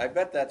 Right. I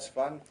bet that's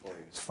fun for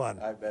you. It's fun.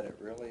 I bet it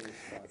really is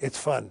fun. It's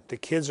fun. The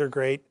kids are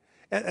great,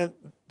 and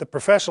the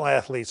professional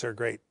athletes are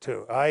great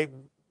too.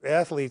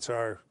 Athletes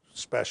are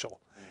special,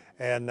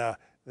 and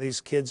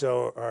these kids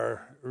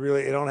are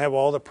really, they don't have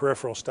all the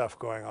peripheral stuff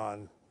going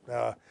on.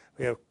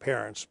 We have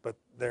parents, but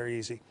they're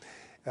easy.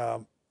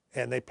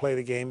 And they play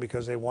the game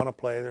because they want to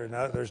play.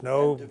 There's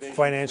no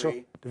financial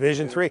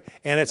Division III,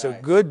 and it's a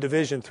good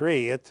Division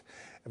III.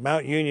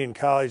 Mount Union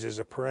College is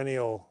a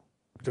perennial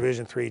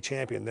Division III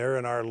champion. They're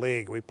in our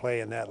league. We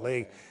play in that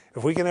league.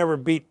 If we can ever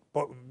beat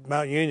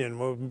Mount Union,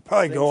 we'll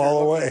probably go all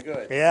the way.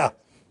 Good. Yeah.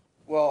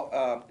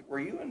 Well, were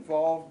you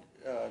involved,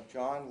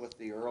 John, with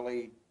the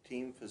early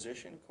team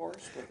physician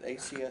course with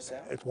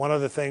ACSM? It's one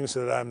of the things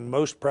that I'm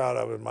most proud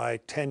of in my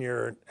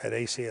tenure at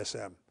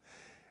ACSM.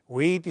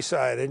 We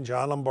decided,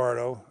 John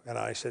Lombardo and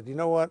I said, you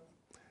know what?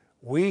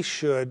 We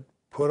should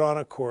put on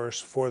a course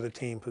for the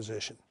team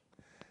physician.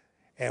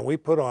 And we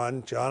put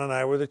on, John and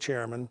I were the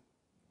chairman,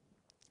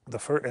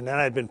 and then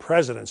I'd been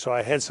president, so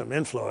I had some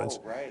influence.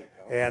 Oh, right.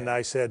 Okay. And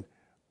I said,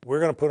 we're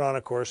going to put on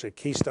a course at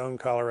Keystone,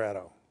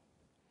 Colorado.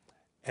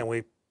 And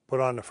we put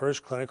on the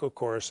first clinical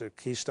course at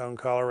Keystone,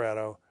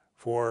 Colorado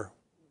for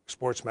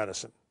sports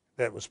medicine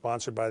that was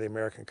sponsored by the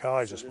American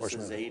College of Sports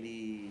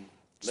Medicine.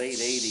 This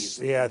is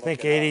late 80s. Yeah, I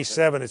think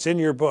 87. It's in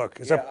your book.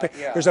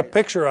 There's a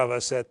picture of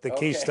us at the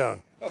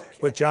Keystone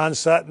with John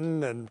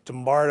Sutton and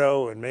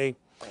Lombardo and me.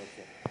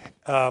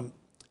 Okay.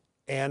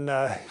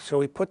 So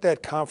we put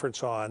that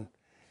conference on,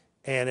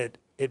 and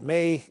it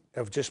may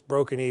have just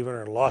broken even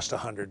or lost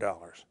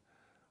 $100.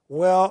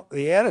 Well,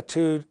 the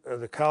attitude of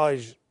the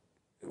college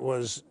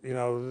was,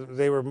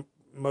 they were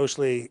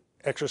mostly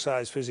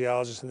exercise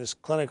physiologists in this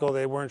clinical.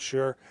 They weren't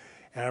sure.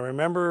 And I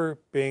remember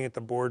being at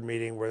the board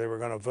meeting where they were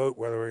going to vote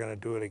whether we were going to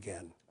do it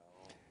again.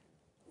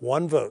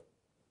 One vote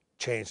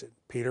changed it.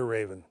 Peter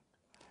Raven.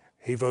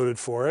 He voted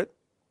for it,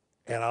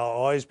 and I'll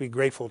always be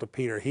grateful to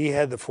Peter. He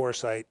had the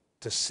foresight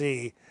to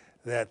see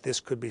that this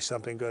could be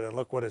something good, and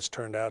look what it's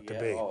turned out to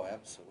be. Oh,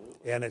 absolutely.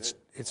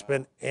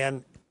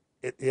 And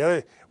the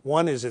other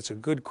one is it's a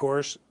good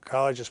course,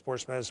 College of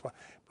Sports Medicine,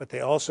 but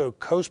they also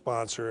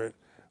co-sponsor it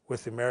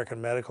with the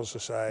American Medical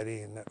Society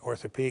and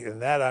orthopedic,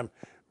 and that's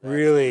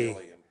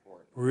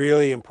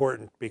really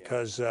important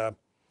because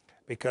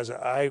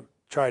I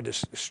tried to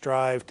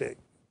strive to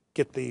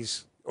get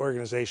these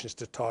organizations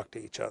to talk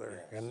to each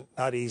other, and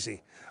not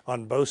easy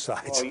on both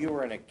sides. Well, you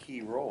were in a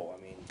key role.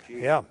 I mean,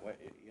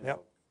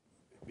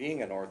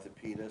 being an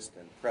orthopedist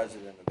and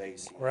president of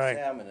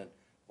ACSM and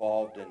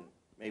involved in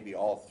maybe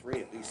all three,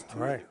 at least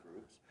two of the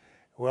groups.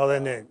 Well,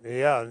 then,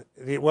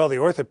 the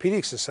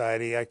Orthopedic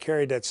Society, I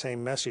carried that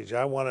same message.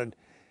 I wanted,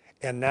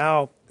 and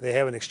now they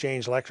have an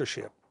exchange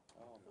lectureship.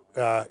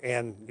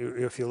 And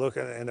if you look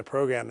in the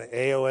program, the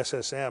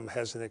AOSSM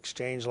has an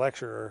exchange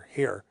lecturer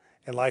here,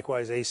 and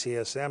likewise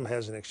ACSM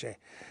has an exchange.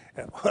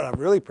 And what I'm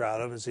really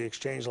proud of is the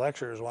exchange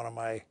lecturer is one of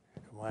my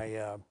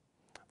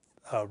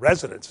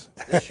residents.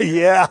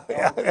 Yeah.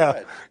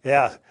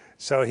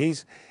 So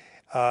he's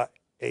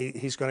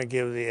going to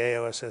give the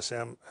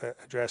AOSSM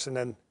address, and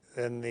then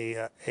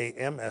the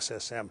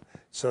AMSSM.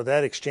 So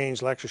that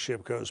exchange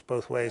lectureship goes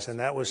both ways, and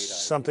that was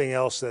something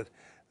else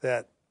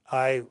that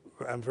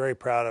I'm very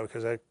proud of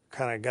because I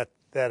kind of got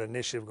that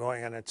initiative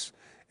going, and it's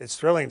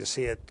thrilling to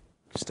see it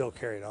still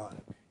carried on.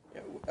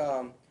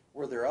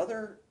 Were there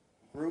other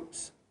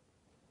groups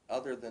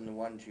other than the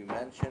ones you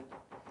mentioned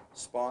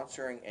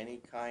sponsoring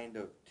any kind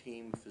of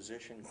team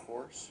physician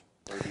course,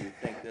 or do you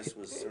think this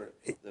was sort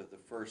of the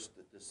first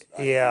that this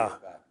idea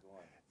got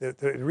going?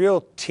 The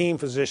real team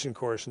physician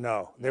course,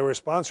 no. They were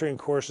sponsoring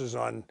courses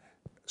on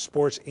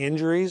sports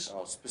injuries.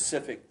 Oh,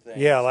 specific things.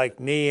 Yeah, like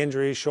knee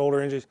injuries, shoulder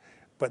injuries,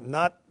 but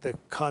not the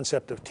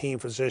concept of team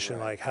physician,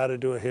 like how to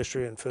do a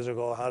history and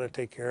physical, how to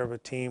take care of a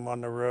team on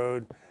the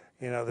road,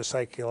 the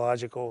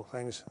psychological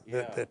things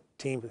that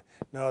team.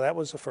 No, that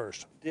was the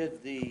first.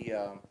 Did the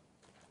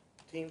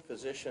team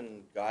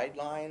physician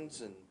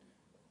guidelines and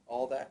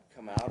all that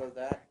come out of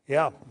that?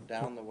 Yeah.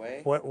 Down the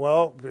way?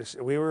 Well,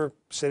 we were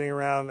sitting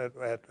around at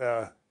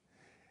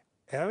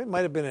it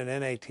might have been an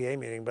NATA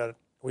meeting, but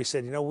we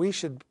said, we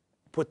should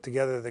put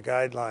together the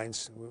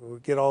guidelines. We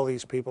get all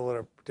these people that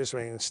are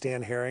participating, and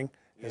Stan Herring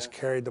has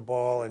carried the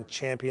ball and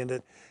championed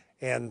it,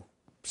 And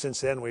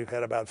since then, we've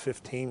had about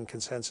 15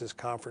 consensus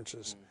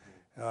conferences.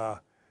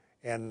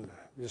 And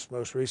just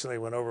most recently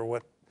went over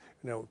what,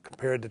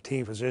 compared the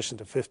team physician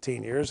to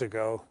 15 years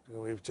ago,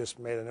 we've just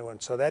made a new one.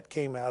 So that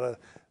came out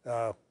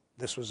of,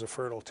 this was a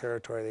fertile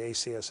territory, the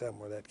ACSM,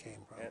 where that came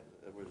from. And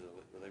they were the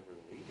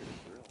leaders,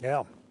 really.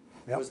 Yeah.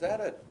 Yep. Was that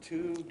a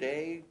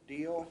 2-day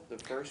deal, the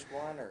first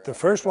one? Or the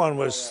first one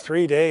was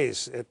 3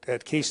 days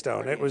at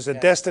Keystone. It was a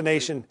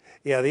destination.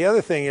 Yeah, the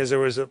other thing is there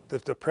was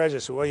the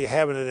prejudice, well, you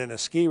have it in a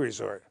ski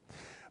resort.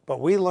 But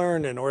we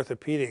learned in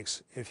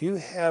orthopedics, if you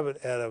have it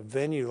at a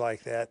venue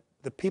like that,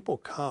 the people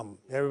come.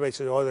 Everybody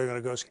says, oh, they're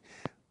going to go ski.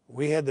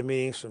 We had the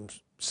meetings from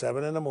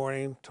 7 in the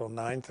morning till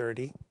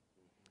 9:30.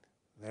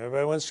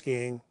 Everybody went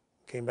skiing,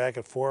 came back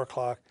at 4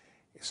 o'clock.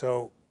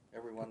 So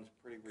everyone's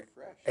pretty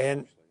refreshed.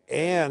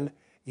 And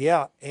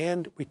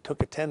we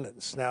took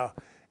attendance. Now,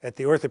 at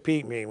the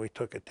orthopedic meeting, we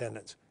took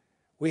attendance.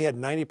 We had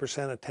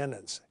 90%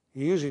 attendance.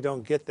 You usually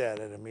don't get that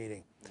at a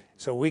meeting.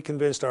 So we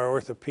convinced our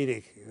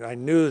orthopedic, I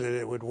knew that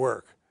it would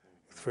work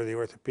for the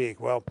orthopedic.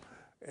 Well,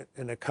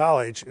 in the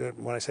college,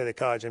 when I say the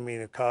college, I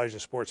mean the College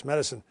of Sports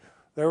Medicine,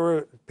 there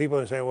were people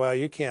that say, well,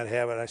 you can't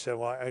have it. I said,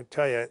 well, I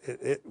tell you,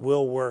 it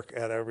will work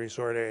at a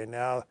resort area.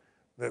 Now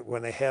that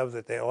when they have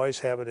that, they always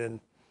have it in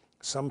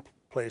some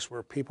place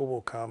where people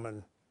will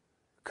come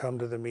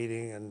to the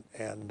meeting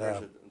and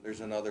there's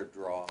another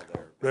draw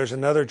there. There's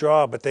another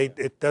draw, but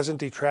it doesn't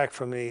detract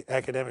from the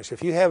academics.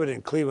 If you have it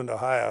in Cleveland,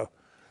 Ohio,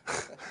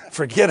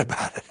 forget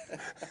about it.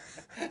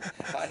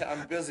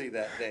 I'm busy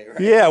that day, right?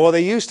 Yeah, well,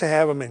 they used to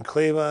have them in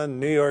Cleveland,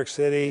 New York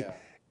City, Yeah.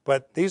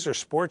 but these are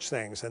sports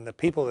things, and the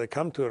people that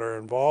come to it are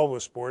involved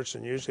with sports,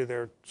 and usually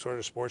they're sort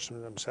of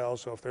sportsmen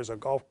themselves. So if there's a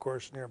golf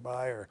course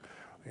nearby or,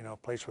 a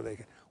place where they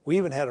can. We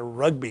even had a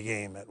rugby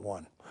game at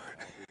one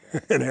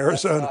in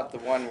Arizona. That's not the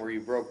one where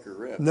you broke your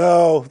rib.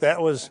 No,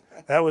 that was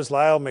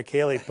Lyle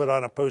McKaylee put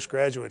on a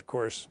postgraduate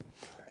course.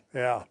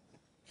 Yeah,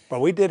 but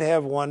we did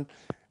have one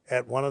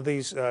at one of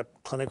these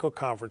clinical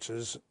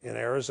conferences in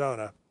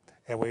Arizona,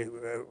 and we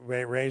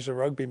arranged a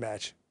rugby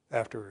match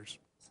afterwards.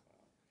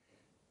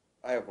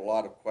 I have a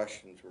lot of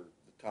questions where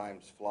the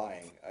time's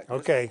flying.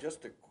 Okay.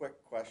 Just a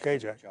quick question, Okay,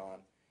 Jack.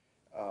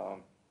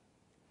 John.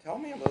 Tell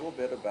me a little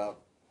bit about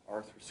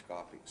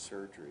arthroscopic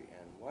surgery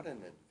and what an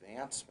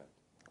advancement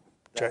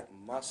that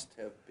must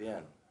have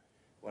been.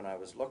 When I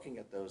was looking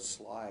at those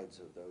slides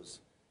of those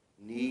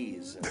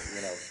knees and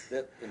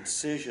the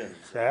incisions.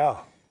 Yeah.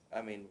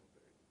 I mean,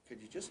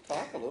 could you just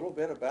talk a little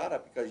bit about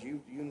it, because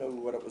you know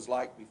what it was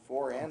like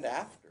before and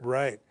after?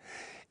 Right.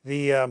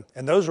 And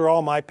those are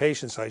all my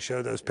patients I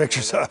showed those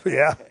pictures of.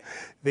 Yeah.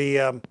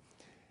 Okay.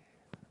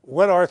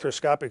 What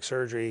arthroscopic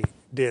surgery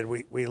did,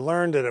 we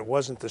learned that it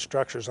wasn't the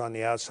structures on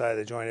the outside of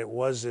the joint, it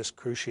was this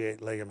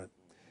cruciate ligament.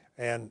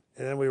 And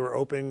then we were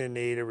opening the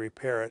knee to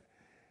repair it.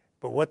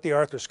 But what the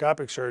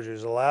arthroscopic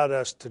surgeries allowed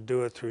us to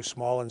do it through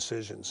small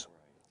incisions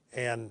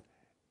and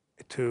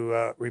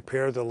to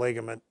repair the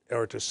ligament,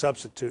 or to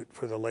substitute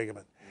for the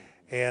ligament.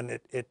 And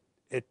it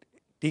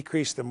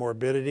decreased the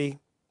morbidity,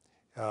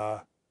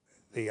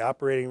 the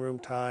operating room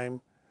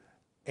time,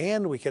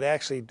 and we could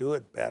actually do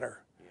it better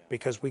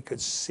because we could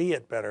see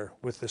it better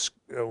with the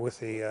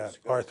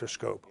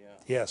arthroscope. Yeah.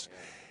 Yes.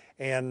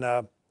 Yeah.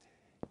 And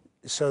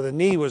so the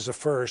knee was the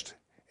first,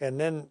 and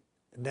then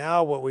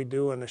now what we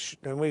do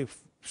then we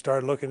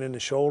started looking in the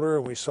shoulder,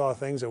 and we saw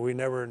things that we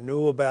never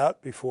knew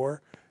about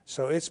before.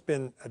 So it's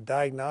been a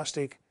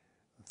diagnostic,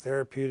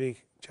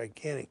 therapeutic,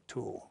 gigantic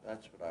tool.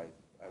 That's what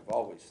I've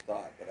always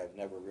thought, but I've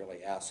never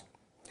really asked.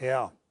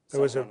 Yeah, there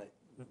was saw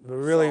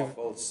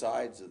both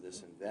sides of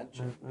this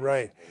invention.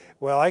 Right.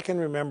 Well, I can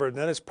remember, and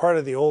then it's part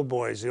of the old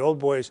boys. The old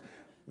boys,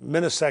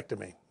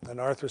 meniscectomy, an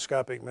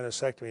arthroscopic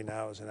meniscectomy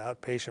now is an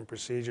outpatient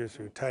procedure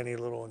through tiny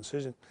little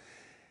incision.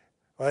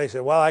 Well, they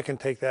said, well, I can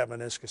take that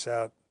meniscus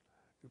out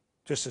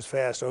just as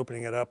fast,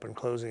 opening it up and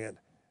closing it.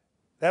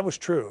 That was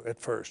true at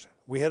first.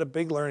 We had a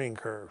big learning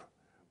curve,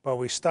 but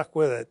we stuck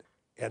with it,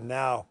 and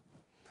now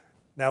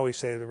we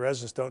say the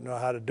residents don't know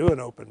how to do an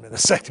open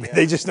meniscectomy. Yeah.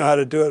 They just know how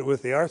to do it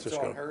with the arthroscope. It's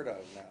unheard of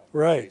now,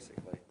 right.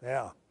 Basically.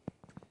 Yeah.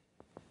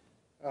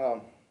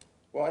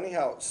 Well,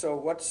 anyhow, so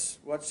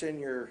what's in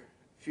your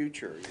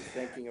future? Are you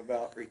thinking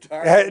about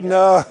retiring?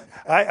 No,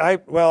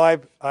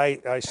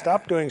 I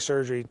stopped doing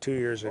surgery 2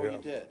 years ago. Oh,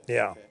 you did?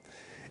 Yeah. Okay.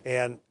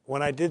 And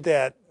when I did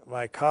that,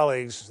 my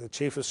colleagues, the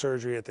chief of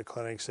surgery at the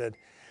clinic, said,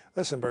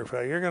 listen,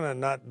 Bergfeld, you're going to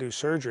not do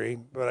surgery,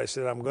 but I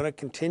said, I'm going to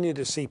continue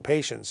to see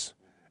patients.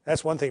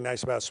 That's one thing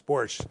nice about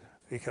sports.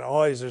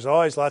 There's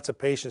always lots of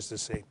patients to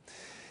see.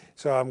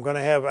 So I'm going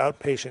to have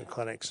outpatient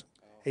clinics.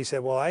 He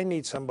said, well, I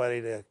need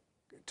somebody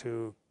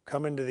to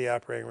come into the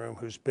operating room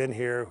who's been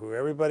here, who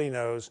everybody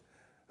knows,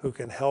 who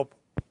can help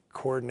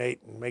coordinate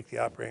and make the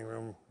operating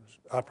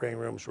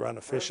rooms run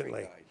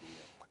efficiently.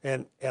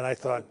 And I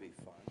thought,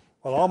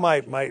 well, all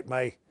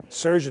my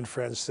surgeon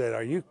friends said,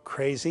 are you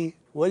crazy?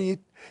 What do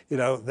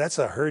that's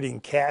a herding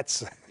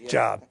cats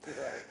job.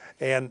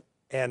 Right.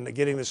 And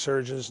getting the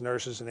surgeons,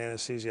 nurses, and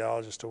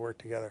anesthesiologists to work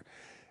together.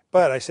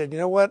 But I said, you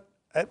know what?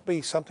 That'd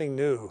be something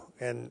new,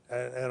 and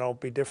it'll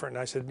be different.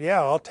 And I said,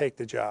 yeah, I'll take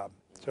the job.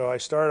 So I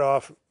started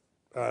off,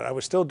 I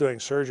was still doing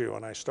surgery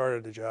when I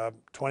started the job,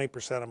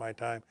 20% of my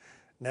time.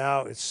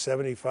 Now it's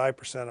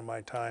 75% of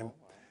my time.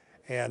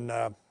 And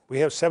we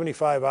have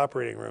 75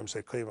 operating rooms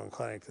at Cleveland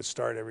Clinic that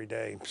start every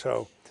day.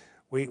 So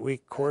we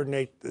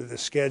coordinate the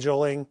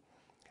scheduling,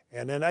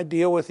 and then I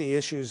deal with the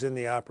issues in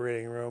the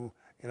operating room.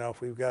 You know,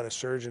 if we've got a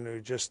surgeon who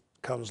just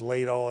comes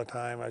late all the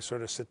time, I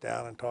sort of sit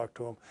down and talk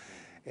to him.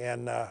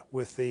 And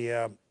with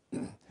the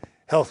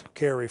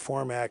Healthcare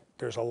Reform Act,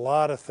 there's a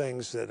lot of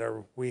things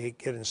that we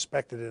get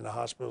inspected in the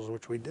hospitals,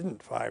 which we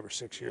didn't 5 or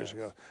 6 years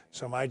ago.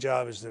 So my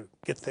job is to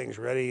get things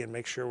ready and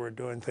make sure we're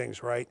doing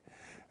things right.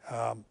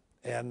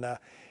 And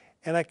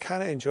I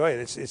kind of enjoy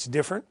it. It's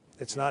different.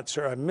 It's not.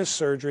 I miss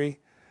surgery,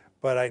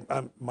 but I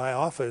have my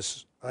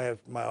office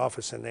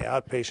in the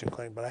outpatient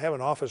clinic, but I have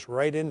an office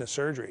right in the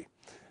surgery.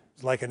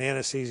 It's like an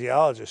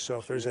anesthesiologist. So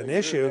if there's an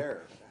issue,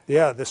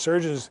 yeah, the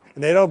surgeons,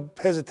 and they don't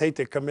hesitate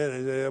to come in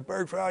and say,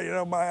 Bergfeld, you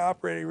know, my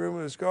operating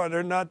room is going.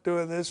 They're not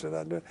doing this, they're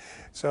not doing.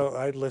 So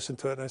I listen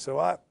to it and I say,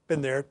 well, I've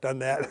been there, done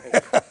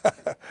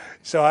that.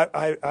 So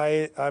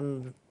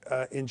I'm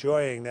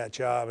enjoying that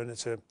job, and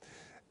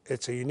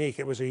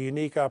it was a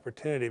unique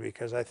opportunity,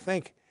 because I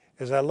think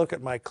as I look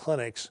at my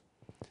clinics,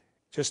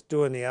 just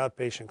doing the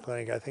outpatient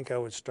clinic, I think I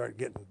would start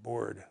getting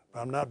bored.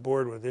 I'm not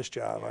bored with this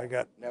job. I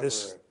got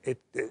this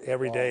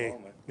every day.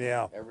 Moment.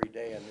 Yeah. Every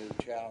day a new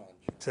challenge.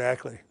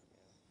 Exactly.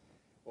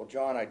 Well,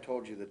 John, I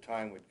told you the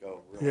time would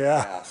go really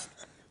Yeah. fast.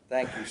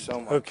 Thank you so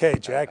much. Okay,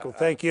 Jack. Well,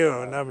 thank you,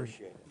 and I'm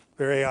appreciate it.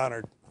 very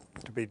honored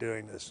to be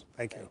doing this.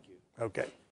 Thank you. Thank you. Okay.